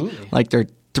lost like their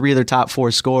 3 of their top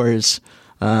 4 scorers.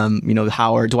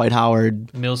 Howard, Dwight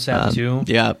Howard, Millsap too.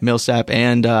 Yeah, Millsap,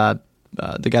 and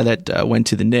the guy that went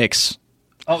to the Knicks,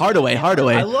 Hardaway.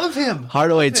 I love him.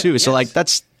 Hardaway too. Yes. So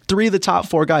that's 3 of the top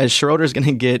 4 guys. Schroeder's going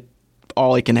to get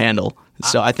all he can handle.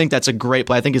 So I think that's a great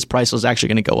play. I think his price is actually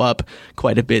going to go up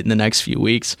quite a bit in the next few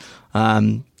weeks.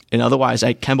 And otherwise,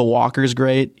 Kemba Walker's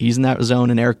great. He's in that zone,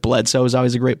 and Eric Bledsoe is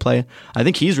always a great play. I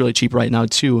think he's really cheap right now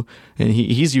too, and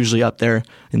he's usually up there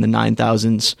in the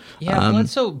 9,000s. Yeah,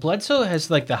 Bledsoe has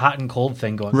like the hot and cold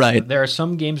thing going. Right. So there are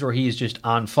some games where he's just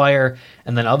on fire,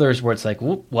 and then others where it's like,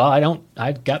 well,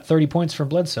 I got 30 points from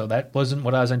Bledsoe. That wasn't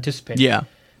what I was anticipating. Yeah.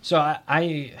 So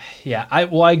I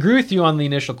agree with you on the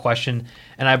initial question,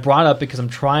 and I brought up because I'm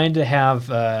trying to have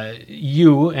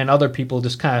you and other people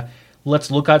just kind of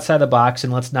let's look outside the box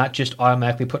and let's not just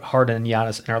automatically put Harden and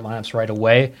Giannis in our lineups right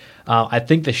away. I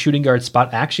think the shooting guard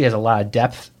spot actually has a lot of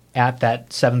depth at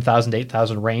that 7,000 to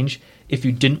 8,000 range if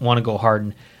you didn't want to go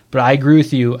Harden. But I agree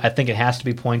with you. I think it has to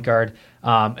be point guard.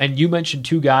 And you mentioned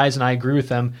two guys, and I agree with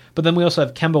them. But then we also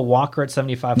have Kemba Walker at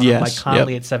 7,500, yes, Mike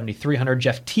Conley at 7,300,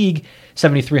 Jeff Teague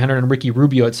 7,300, and Ricky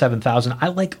Rubio at 7,000. I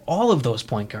like all of those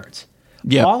point guards.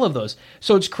 Yeah. All of those.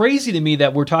 So it's crazy to me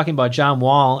that we're talking about John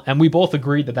Wall, and we both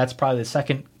agreed that that's probably the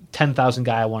second 10,000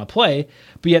 guy I want to play,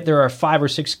 but yet there are 5 or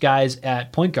 6 guys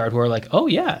at point guard who are like, oh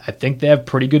yeah, I think they have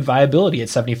pretty good viability at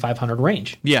 7,500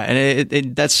 range. Yeah,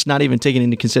 and that's not even taking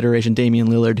into consideration Damian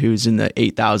Lillard, who's in the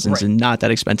 8,000s Right. and not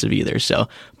that expensive either. So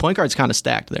point guard's kind of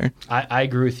stacked there. I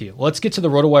agree with you. Well, let's get to the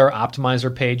RotoWire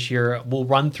Optimizer page here. We'll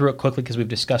run through it quickly because we've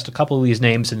discussed a couple of these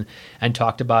names and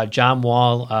talked about John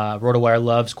Wall. RotoWire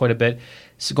loves quite a bit.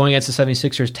 So going against the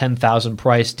 76ers, 10,000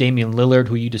 price. Damian Lillard,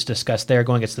 who you just discussed there,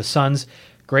 going against the Suns.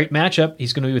 Great matchup.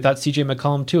 He's going to be without CJ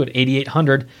McCollum, too, at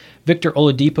 8,800. Victor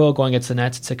Oladipo going against the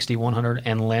Nets at 6,100.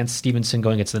 And Lance Stevenson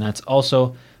going against the Nets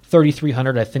also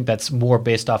 3,300. I think that's more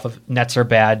based off of Nets are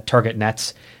bad, target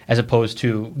Nets, as opposed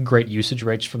to great usage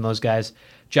rates from those guys.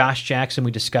 Josh Jackson,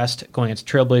 we discussed, going against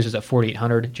Trailblazers at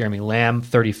 4,800. Jeremy Lamb,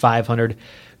 3,500.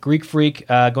 Greek Freak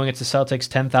going against the Celtics,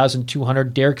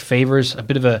 10,200. Derek Favors, a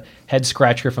bit of a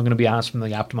head-scratcher, if I'm going to be honest, from the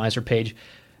Optimizer page,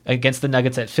 against the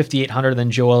Nuggets at 5,800, then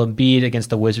Joel Embiid against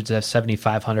the Wizards at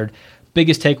 7,500.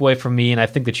 Biggest takeaway from me, and I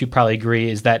think that you probably agree,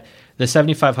 is that the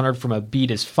 7,500 from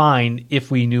Embiid is fine if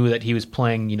we knew that he was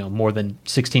playing, more than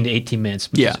 16 to 18 minutes,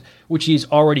 which he's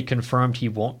already confirmed he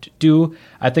won't do.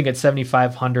 I think at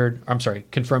 7,500,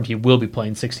 confirmed he will be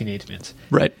playing 16 to 18 minutes.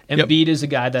 Right. Embiid is a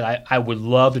guy that I would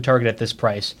love to target at this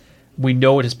price. We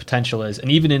know what his potential is. And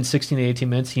even in 16 to 18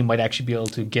 minutes, he might actually be able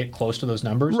to get close to those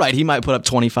numbers. Right. He might put up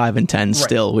 25 and 10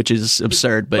 still, which is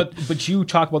absurd. But you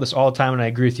talk about this all the time, and I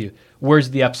agree with you. Where's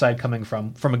the upside coming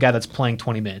from a guy that's playing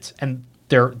 20 minutes? And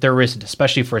there isn't,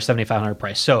 especially for a 7,500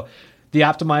 price. So the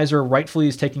Optimizer rightfully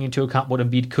is taking into account what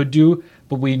Embiid could do,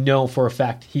 but we know for a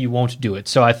fact he won't do it.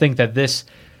 So I think that this...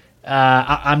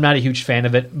 I'm not a huge fan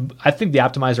of it. I think the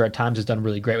Optimizer at times has done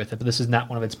really great with it, but this is not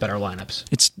one of its better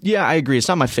lineups. I agree. It's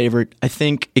not my favorite. I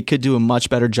think it could do a much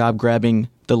better job grabbing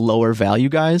the lower value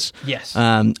guys. Yes.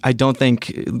 I don't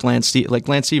think Lance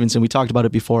Stevenson, we talked about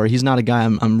it before, he's not a guy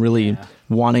I'm really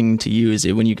wanting to use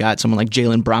it when you got someone like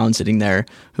Jaylen Brown sitting there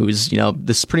who's,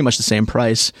 this is pretty much the same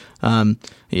price.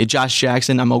 Josh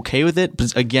Jackson, I'm okay with it,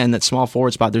 but again, that small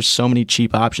forward spot, there's so many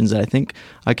cheap options that I think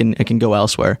I can go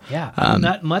elsewhere. Yeah,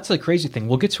 that's the crazy thing.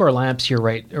 We'll get to our lineups here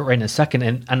right in a second,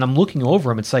 and I'm looking over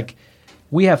them. It's like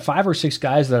we have 5 or 6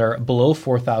 guys that are below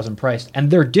 4,000 priced, and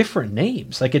they're different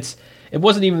names. Like it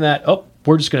wasn't even that,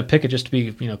 we're just going to pick it just to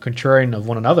be contrarian of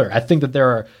one another. I think that there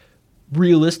are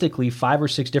realistically 5 or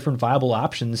 6 different viable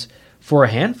options for a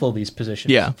handful of these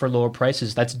positions for lower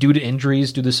prices. That's due to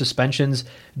injuries, due to suspensions,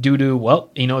 due to,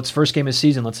 it's first game of the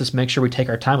season. Let's just make sure we take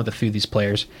our time with a few of these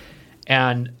players.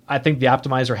 And I think the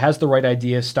Optimizer has the right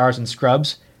idea, stars and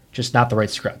scrubs, just not the right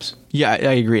scrubs. Yeah, I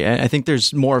agree. I think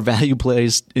there's more value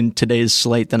plays in today's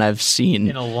slate than I've seen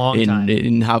in a long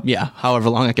time. However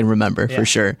long I can remember, for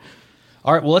sure.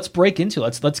 All right, well, let's break into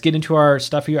it. Let's get into our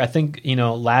stuff here. I think,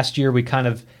 last year we kind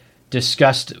of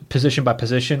discussed position by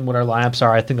position what our lineups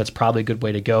are. I think that's probably a good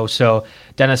way to go. So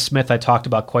Dennis Smith, I talked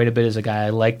about quite a bit as a guy I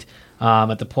liked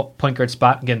at the point guard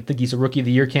spot. Again, I think he's a Rookie of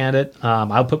the Year candidate.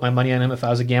 I'll put my money on him if I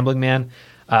was a gambling man.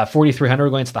 4,300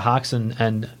 going to the Hawks,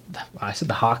 and I said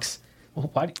the Hawks.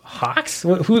 Why Hawks?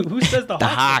 Who says the Hawks? The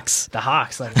Hawks. The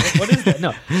Hawks. Like, what is that?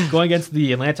 No, going against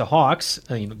the Atlanta Hawks.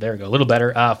 There we go. A little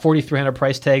better. 4,300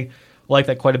 price tag. Like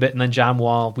that quite a bit. And then John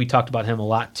Wall, we talked about him a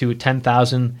lot too.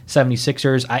 10,000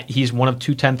 76ers. He's one of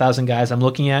 2 10,000 guys I'm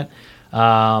looking at.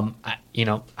 I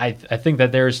think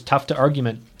that there's tough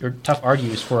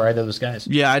argues for either of those guys.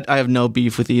 Yeah, I have no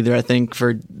beef with either. I think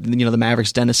for the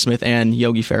Mavericks, Dennis Smith and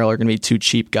Yogi Ferrell are going to be 2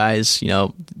 cheap guys.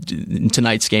 In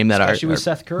tonight's game especially with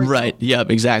Seth Curry. Right. Yeah.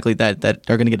 Exactly. That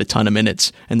are going to get a ton of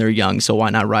minutes, and they're young. So why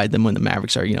not ride them when the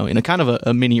Mavericks are in a kind of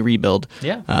a mini rebuild?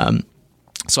 Yeah.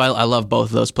 So I love both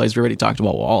of those plays. We already talked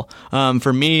about Wall.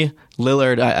 For me,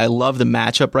 Lillard, I love the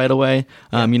matchup right away.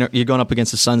 You're going up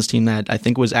against the Suns team that I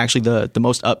think was actually the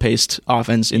most up-paced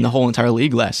offense in the whole entire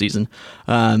league last season.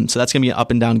 So that's going to be an up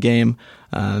and down game.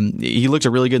 He looked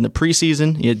really good in the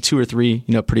preseason. He had 2 or 3,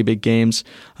 pretty big games.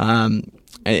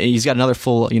 He's got another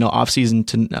full,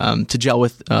 offseason to gel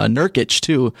with Nurkic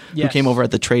too, who came over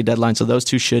at the trade deadline. So those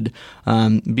two should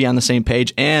be on the same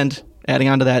page. And adding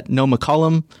on to that, no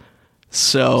McCollum.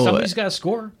 So somebody's got to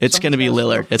score. It's going to be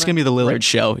Lillard. It's going to be the Lillard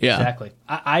show. Yeah, exactly.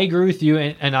 I agree with you,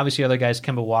 and obviously other guys,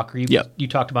 Kemba Walker. You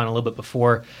talked about it a little bit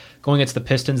before. going against the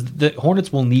Pistons. The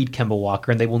Hornets will need Kemba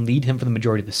Walker, and they will need him for the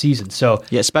majority of the season. So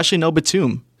yeah, especially no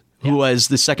Batum, who was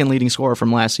the second leading scorer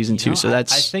from last season too. So I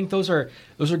think those are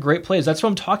great plays. That's what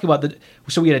I'm talking about.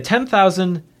 So we had a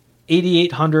 10,000,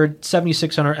 8,800,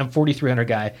 7,600, and 4,300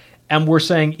 guy, and we're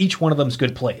saying each one of them is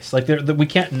good plays. Like we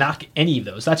can't knock any of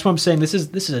those. That's what I'm saying. This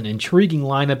is an intriguing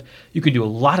lineup. You can do a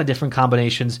lot of different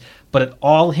combinations, but it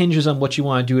all hinges on what you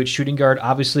want to do at shooting guard.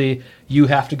 Obviously, you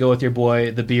have to go with your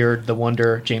boy, the beard, the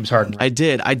wonder, James Harden. Right?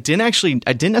 I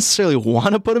didn't necessarily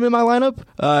want to put him in my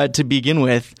lineup to begin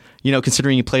with.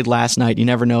 Considering he played last night, you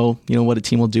never know, what a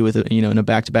team will do with it, in a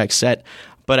back-to-back set.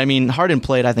 But I mean, Harden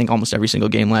played, I think, almost every single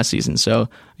game last season. So,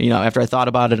 after I thought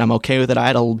about it, I'm okay with it. I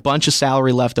had a bunch of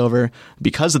salary left over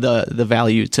because of the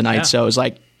value tonight. Yeah. So it was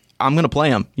like, I'm going to play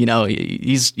him.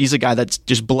 He's a guy that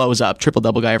just blows up,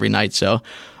 triple-double guy every night. So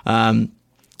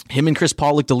him and Chris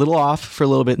Paul looked a little off for a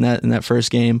little bit in that first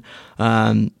game.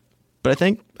 But I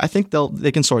think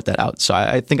they can sort that out. So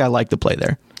I think I like the play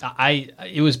there.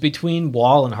 It was between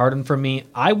Wall and Harden for me.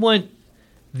 I went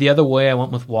the other way. I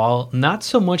went with Wall, not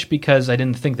so much because I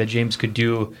didn't think that James could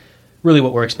do really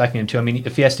what we're expecting him to. I mean,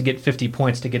 if he has to get 50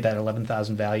 points to get that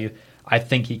 11,000 value, I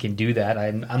think he can do that.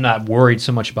 I'm not worried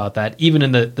so much about that. Even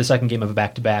in the second game of a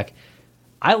back-to-back,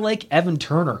 I like Evan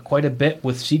Turner quite a bit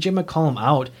with CJ McCollum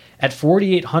out at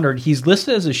 4,800. He's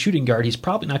listed as a shooting guard. He's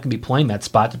probably not going to be playing that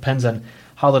spot. Depends on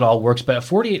how that all works. But at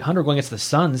 4,800 going against the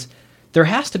Suns, there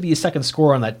has to be a second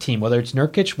scorer on that team, whether it's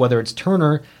Nurkic, whether it's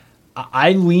Turner.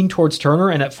 I lean towards Turner,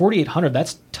 and at 4,800,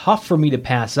 that's tough for me to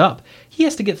pass up. He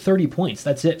has to get 30 points.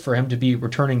 That's it for him to be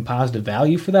returning positive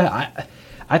value for that.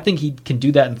 I think he can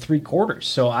do that in 3 quarters.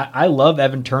 So I love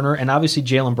Evan Turner, and obviously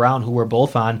Jaylen Brown, who we're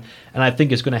both on, and I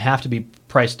think is going to have to be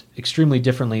priced extremely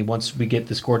differently once we get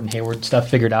this Gordon Hayward stuff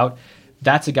figured out.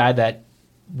 That's a guy that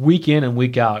week in and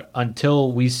week out,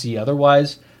 until we see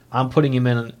otherwise, I'm putting him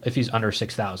in if he's under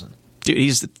 6,000. Dude,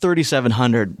 he's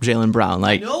 3,700, Jaylen Brown.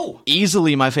 Like,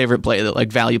 easily my favorite play,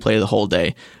 value play of the whole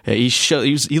day.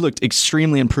 He looked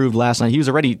extremely improved last night. He was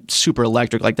already super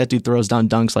electric. Like, that dude throws down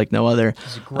dunks like no other.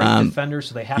 He's a great defender,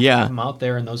 so they have to have him out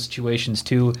there in those situations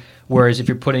too. Whereas if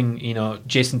you're putting,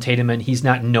 Jason Tatum in, he's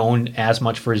not known as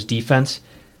much for his defense.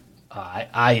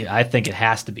 I think it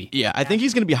has to be. Yeah, I think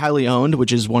he's going to be highly owned,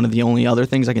 which is one of the only other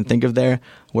things I can think of there,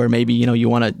 where maybe you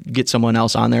want to get someone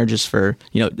else on there just for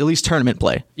at least tournament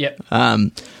play. Yep.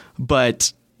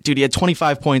 But dude, he had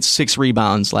 25 points, 6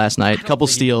 rebounds last night, a couple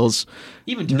steals.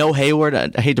 Even no Hayward. I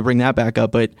hate to bring that back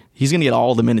up, but he's going to get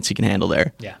all the minutes he can handle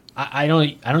there. Yeah, I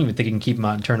don't even think he can keep him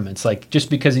out in tournaments. Like, just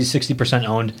because he's 60%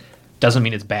 owned doesn't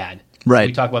mean it's bad. Right.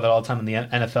 We talk about that all the time in the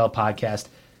NFL podcast.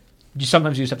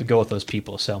 Sometimes you just have to go with those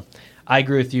people. So I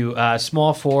agree with you.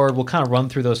 Small forward, we'll kind of run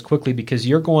through those quickly because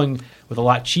you're going with a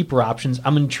lot cheaper options.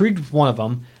 I'm intrigued with one of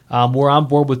them. We're on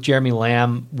board with Jeremy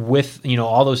Lamb with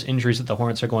all those injuries that the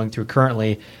Hornets are going through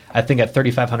currently. I think at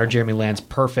 3,500, Jeremy Lamb's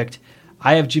perfect.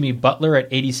 I have Jimmy Butler at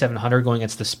 8,700 going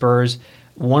against the Spurs.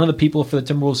 One of the people for the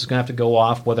Timberwolves is going to have to go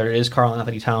off, whether it is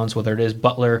Karl-Anthony Towns, whether it is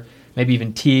Butler, maybe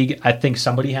even Teague. I think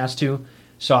somebody has to.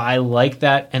 So I like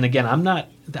that. And again, I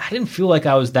didn't feel like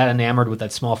I was that enamored with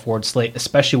that small forward slate,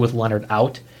 especially with Leonard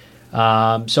out.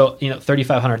 So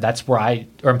 3,500, that's where at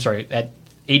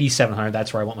 8,700,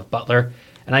 that's where I went with Butler.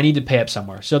 And I need to pay up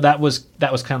somewhere. So that was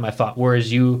kind of my thought.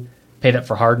 Whereas you paid up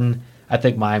for Harden, I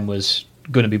think mine was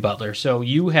going to be Butler. So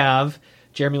you have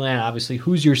Jeremy Lamb, obviously.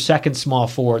 Who's your second small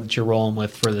forward that you're rolling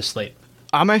with for this slate?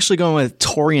 I'm actually going with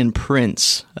Taurean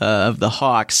Prince of the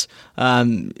Hawks.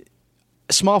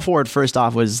 Small forward, first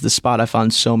off, was the spot I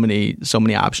found so many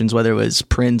options, whether it was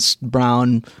Prince,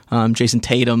 Brown, Jason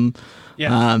Tatum.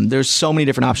 Yeah. There's so many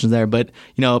different options there, but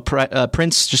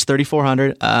Prince just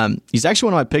 3,400. He's actually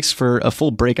one of my picks for a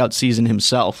full breakout season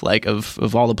himself, like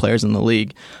of all the players in the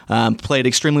league. Played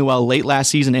extremely well late last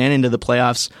season and into the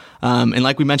playoffs. And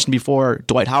like we mentioned before,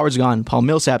 Dwight Howard's gone, Paul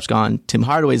Millsap's gone, Tim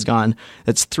Hardaway's gone.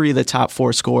 That's 3 of the top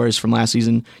 4 scorers from last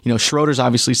season. Schroeder's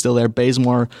obviously still there.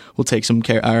 Bazemore will take some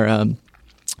care.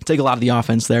 Take a lot of the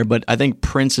offense there, but I think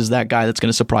Prince is that guy that's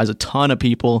going to surprise a ton of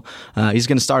people. He's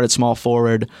going to start at small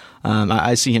forward.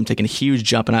 I see him taking a huge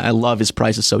jump, and I love his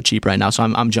price is so cheap right now, so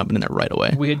I'm jumping in there right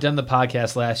away. We had done the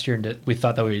podcast last year, and we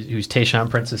thought that he was Tayshaun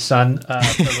Prince's son for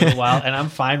a little while, and I'm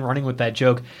fine running with that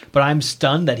joke, but I'm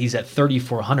stunned that he's at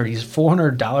 3,400. He's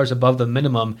 $400 above the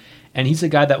minimum, and he's a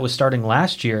guy that was starting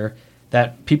last year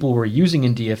that people were using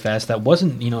in DFS that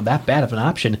wasn't, that bad of an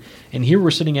option. And here we're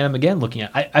sitting at him again looking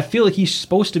at I feel like he's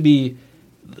supposed to be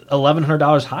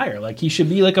 $1,100 higher. Like, he should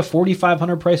be like a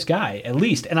 $4,500 price guy, at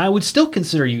least. And I would still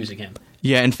consider using him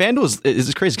Yeah, and FanDuel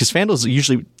is crazy because FanDuel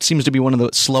usually seems to be one of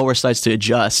the slower sites to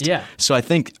adjust. Yeah. So I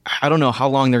don't know how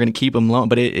long they're going to keep him low,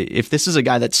 but if this is a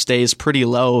guy that stays pretty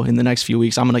low in the next few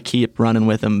weeks, I'm going to keep running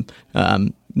with him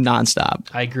nonstop.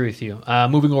 I agree with you.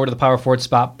 Moving over to the power forward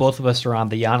spot, both of us are on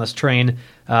the Giannis train,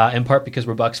 in part because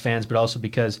we're Bucks fans, but also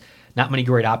because not many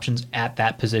great options at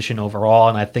that position overall.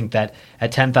 And I think that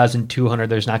at 10,200,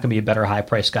 there's not going to be a better high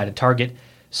price guy to target.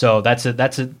 So that's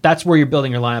where you're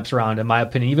building your lineups around, in my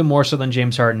opinion. Even more so than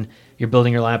James Harden, you're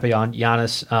building your lineup on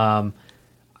Giannis.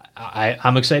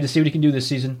 I'm excited to see what he can do this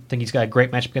season. I think he's got a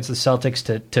great matchup against the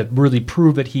Celtics to really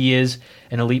prove that he is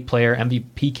an elite player,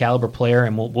 MVP caliber player,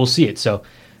 and we'll see it. So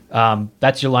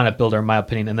that's your lineup builder, in my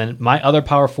opinion. And then my other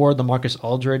power forward, LaMarcus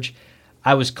Aldridge,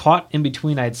 I was caught in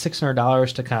between. I had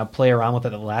 $600 to kind of play around with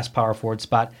at the last power forward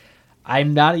spot.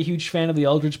 I'm not a huge fan of the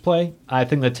Aldridge play. I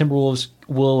think the Timberwolves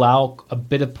will allow a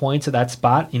bit of points at that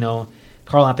spot.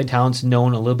 Karl Anthony Towns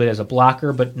known a little bit as a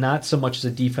blocker, but not so much as a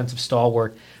defensive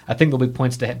stalwart. I think there'll be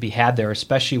points to be had there,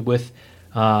 especially with,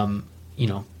 Kawhi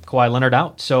Leonard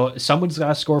out. So someone's got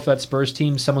to score for that Spurs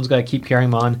team. Someone's got to keep carrying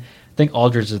him on. I think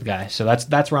Aldridge is the guy. So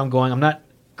that's where I'm going. I'm not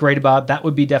great about it. That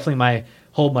would be definitely my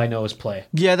hold my nose play.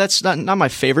 Yeah, that's not my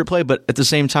favorite play, but at the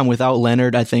same time, without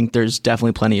Leonard, I think there's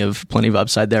definitely plenty of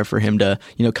upside there for him to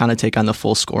kind of take on the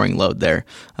full scoring load there.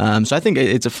 So I think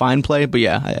it's a fine play, but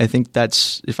yeah, I think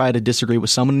that's, if I had to disagree with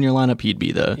someone in your lineup, he'd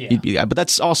be the guy. But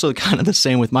that's also kind of the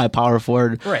same with my power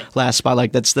forward last spot.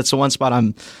 Like that's the one spot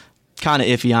I'm kind of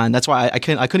iffy on. That's why I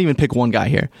couldn't even pick one guy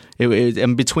here.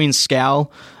 I'm between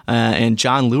Skal and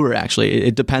John Lure, actually.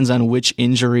 It depends on which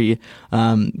injury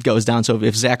goes down. So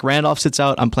if Zach Randolph sits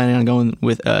out, I'm planning on going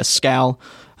with Skal.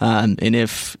 And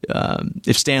if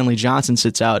Stanley Johnson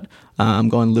sits out, I'm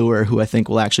going Lure, who I think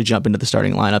will actually jump into the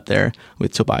starting lineup there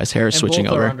with Tobias Harris switching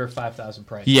both over. Are under 5,000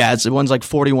 price. Yeah, one's like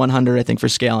 4,100, I think, for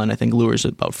Skal, and I think Lure's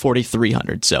about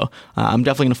 4,300. So I'm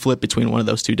definitely going to flip between one of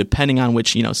those two, depending on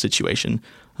which situation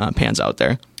pans out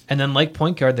there. And then, like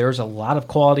point guard, there's a lot of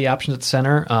quality options at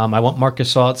center. I want Marc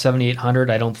Gasol at 7,800.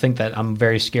 I don't think that I'm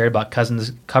very scared about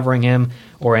Cousins covering him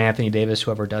or Anthony Davis,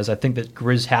 whoever does. I think that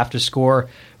Grizz have to score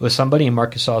with somebody, and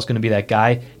Marc Gasol is going to be that guy.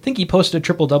 I think he posted a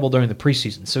triple-double during the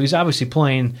preseason, so he's obviously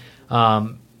playing,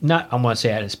 not I want to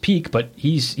say at his peak, but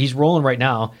he's rolling right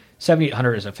now.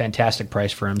 7,800 is a fantastic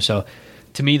price for him, so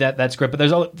to me, that's great. But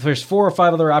there's 4 or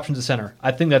 5 other options at center.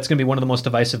 I think that's going to be one of the most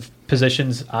divisive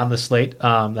positions on the slate.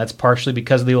 That's partially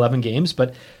because of the 11 games.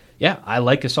 But, yeah, I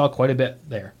like Gasol quite a bit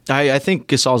there. I think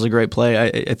Gasol's a great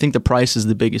play. I think the price is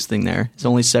the biggest thing there. It's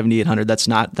only 7,800. That's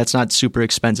not super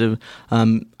expensive.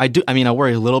 I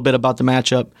worry a little bit about the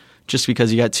matchup, just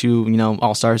because you got 2,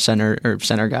 all-star center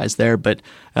guys there. But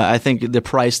I think the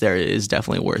price there is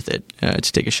definitely worth it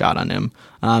to take a shot on him.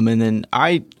 And then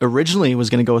I originally was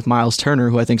going to go with Miles Turner,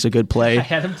 who I think is a good play. I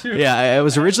had him too. Yeah, I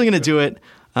was originally going to do it.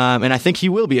 And I think he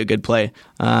will be a good play.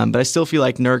 But I still feel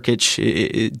like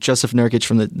Jusuf Nurkic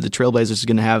from the Trailblazers is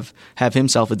going to have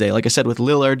himself a day. Like I said, with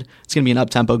Lillard, it's going to be an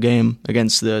up-tempo game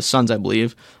against the Suns, I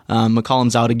believe.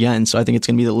 McCollum's out again, so I think it's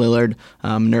going to be the Lillard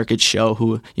Nurkic show.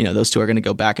 Who those two are going to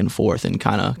go back and forth and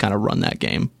kind of run that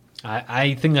game.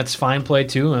 I think that's fine play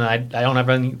too, and I don't have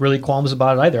any really qualms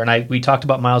about it either. And we talked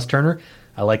about Miles Turner.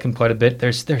 I like him quite a bit.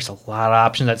 There's a lot of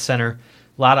options at center,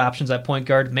 a lot of options at point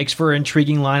guard. Makes for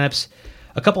intriguing lineups.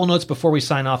 A couple of notes before we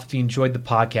sign off. If you enjoyed the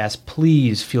podcast,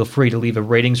 please feel free to leave a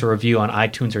ratings or review on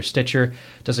iTunes or Stitcher.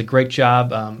 It does a great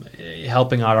job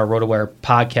helping out our RotoWire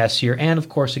podcast here, and of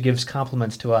course, it gives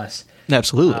compliments to us.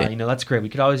 Absolutely. That's great. We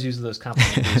could always use those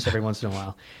compliments every once in a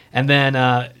while. And then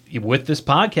with this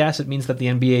podcast, it means that the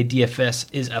NBA DFS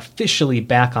is officially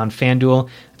back on FanDuel.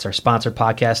 It's our sponsored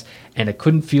podcast, and it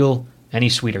couldn't feel any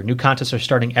sweeter. New contests are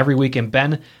starting every week. And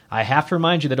Ben, I have to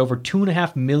remind you that over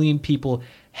 2.5 million people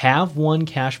have won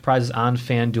cash prizes on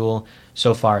FanDuel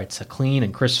so far. It's a clean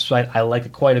and crisp site. I like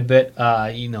it quite a bit.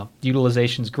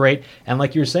 Utilization's great. And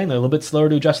like you were saying, they're a little bit slower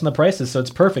to adjust on the prices, so it's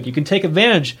perfect. You can take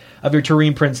advantage of your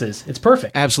Tareem Princes. It's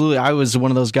perfect. Absolutely. I was one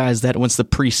of those guys that once the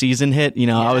preseason hit, yes.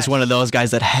 I was one of those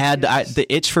guys that had the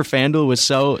itch for FanDuel was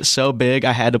so big.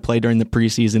 I had to play during the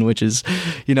preseason, which is,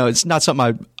 it's not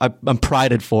something I'm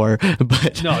prided for,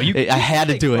 but no, I had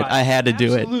to do it. I had to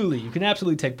do it. Absolutely. You can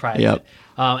absolutely take pride in it.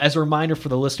 As a reminder for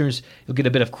the listeners, you'll get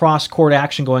a bit of cross-court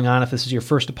action going on. If this is your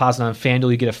first deposit on FanDuel,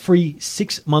 you get a free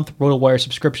 6-month RotoWire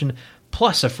subscription,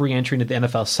 plus a free entry into the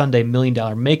NFL Sunday $1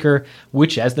 Million Maker,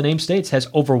 which, as the name states, has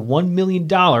over $1 million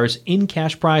in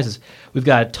cash prizes. We've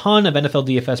got a ton of NFL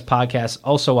DFS podcasts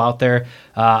also out there.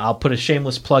 I'll put a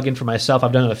shameless plug in for myself.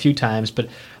 I've done it a few times, but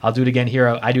I'll do it again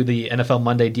here. I do the NFL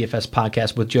Monday DFS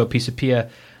podcast with Joe Pisapia.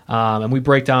 And we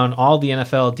break down all the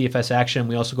NFL DFS action.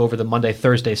 We also go over the Monday,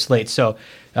 Thursday slate. So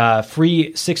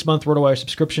free 6-month RotoWire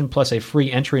subscription plus a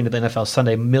free entry into the NFL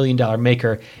Sunday $1 Million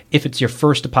Maker if it's your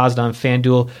first deposit on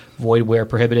FanDuel, void where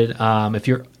prohibited. If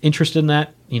you're interested in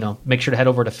that, make sure to head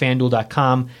over to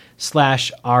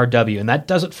FanDuel.com/RW. And that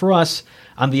does it for us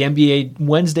on the NBA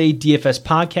Wednesday DFS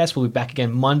podcast. We'll be back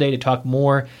again Monday to talk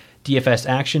more DFS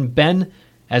action. Ben,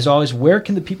 as always, where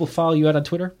can the people follow you at on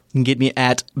Twitter? You can get me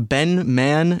at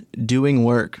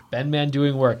BenManDoingWork.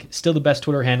 BenManDoingWork. Still the best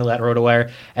Twitter handle at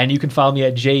RotoWire. And you can follow me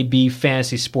at JB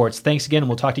Fantasy Sports. Thanks again, and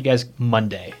we'll talk to you guys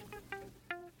Monday.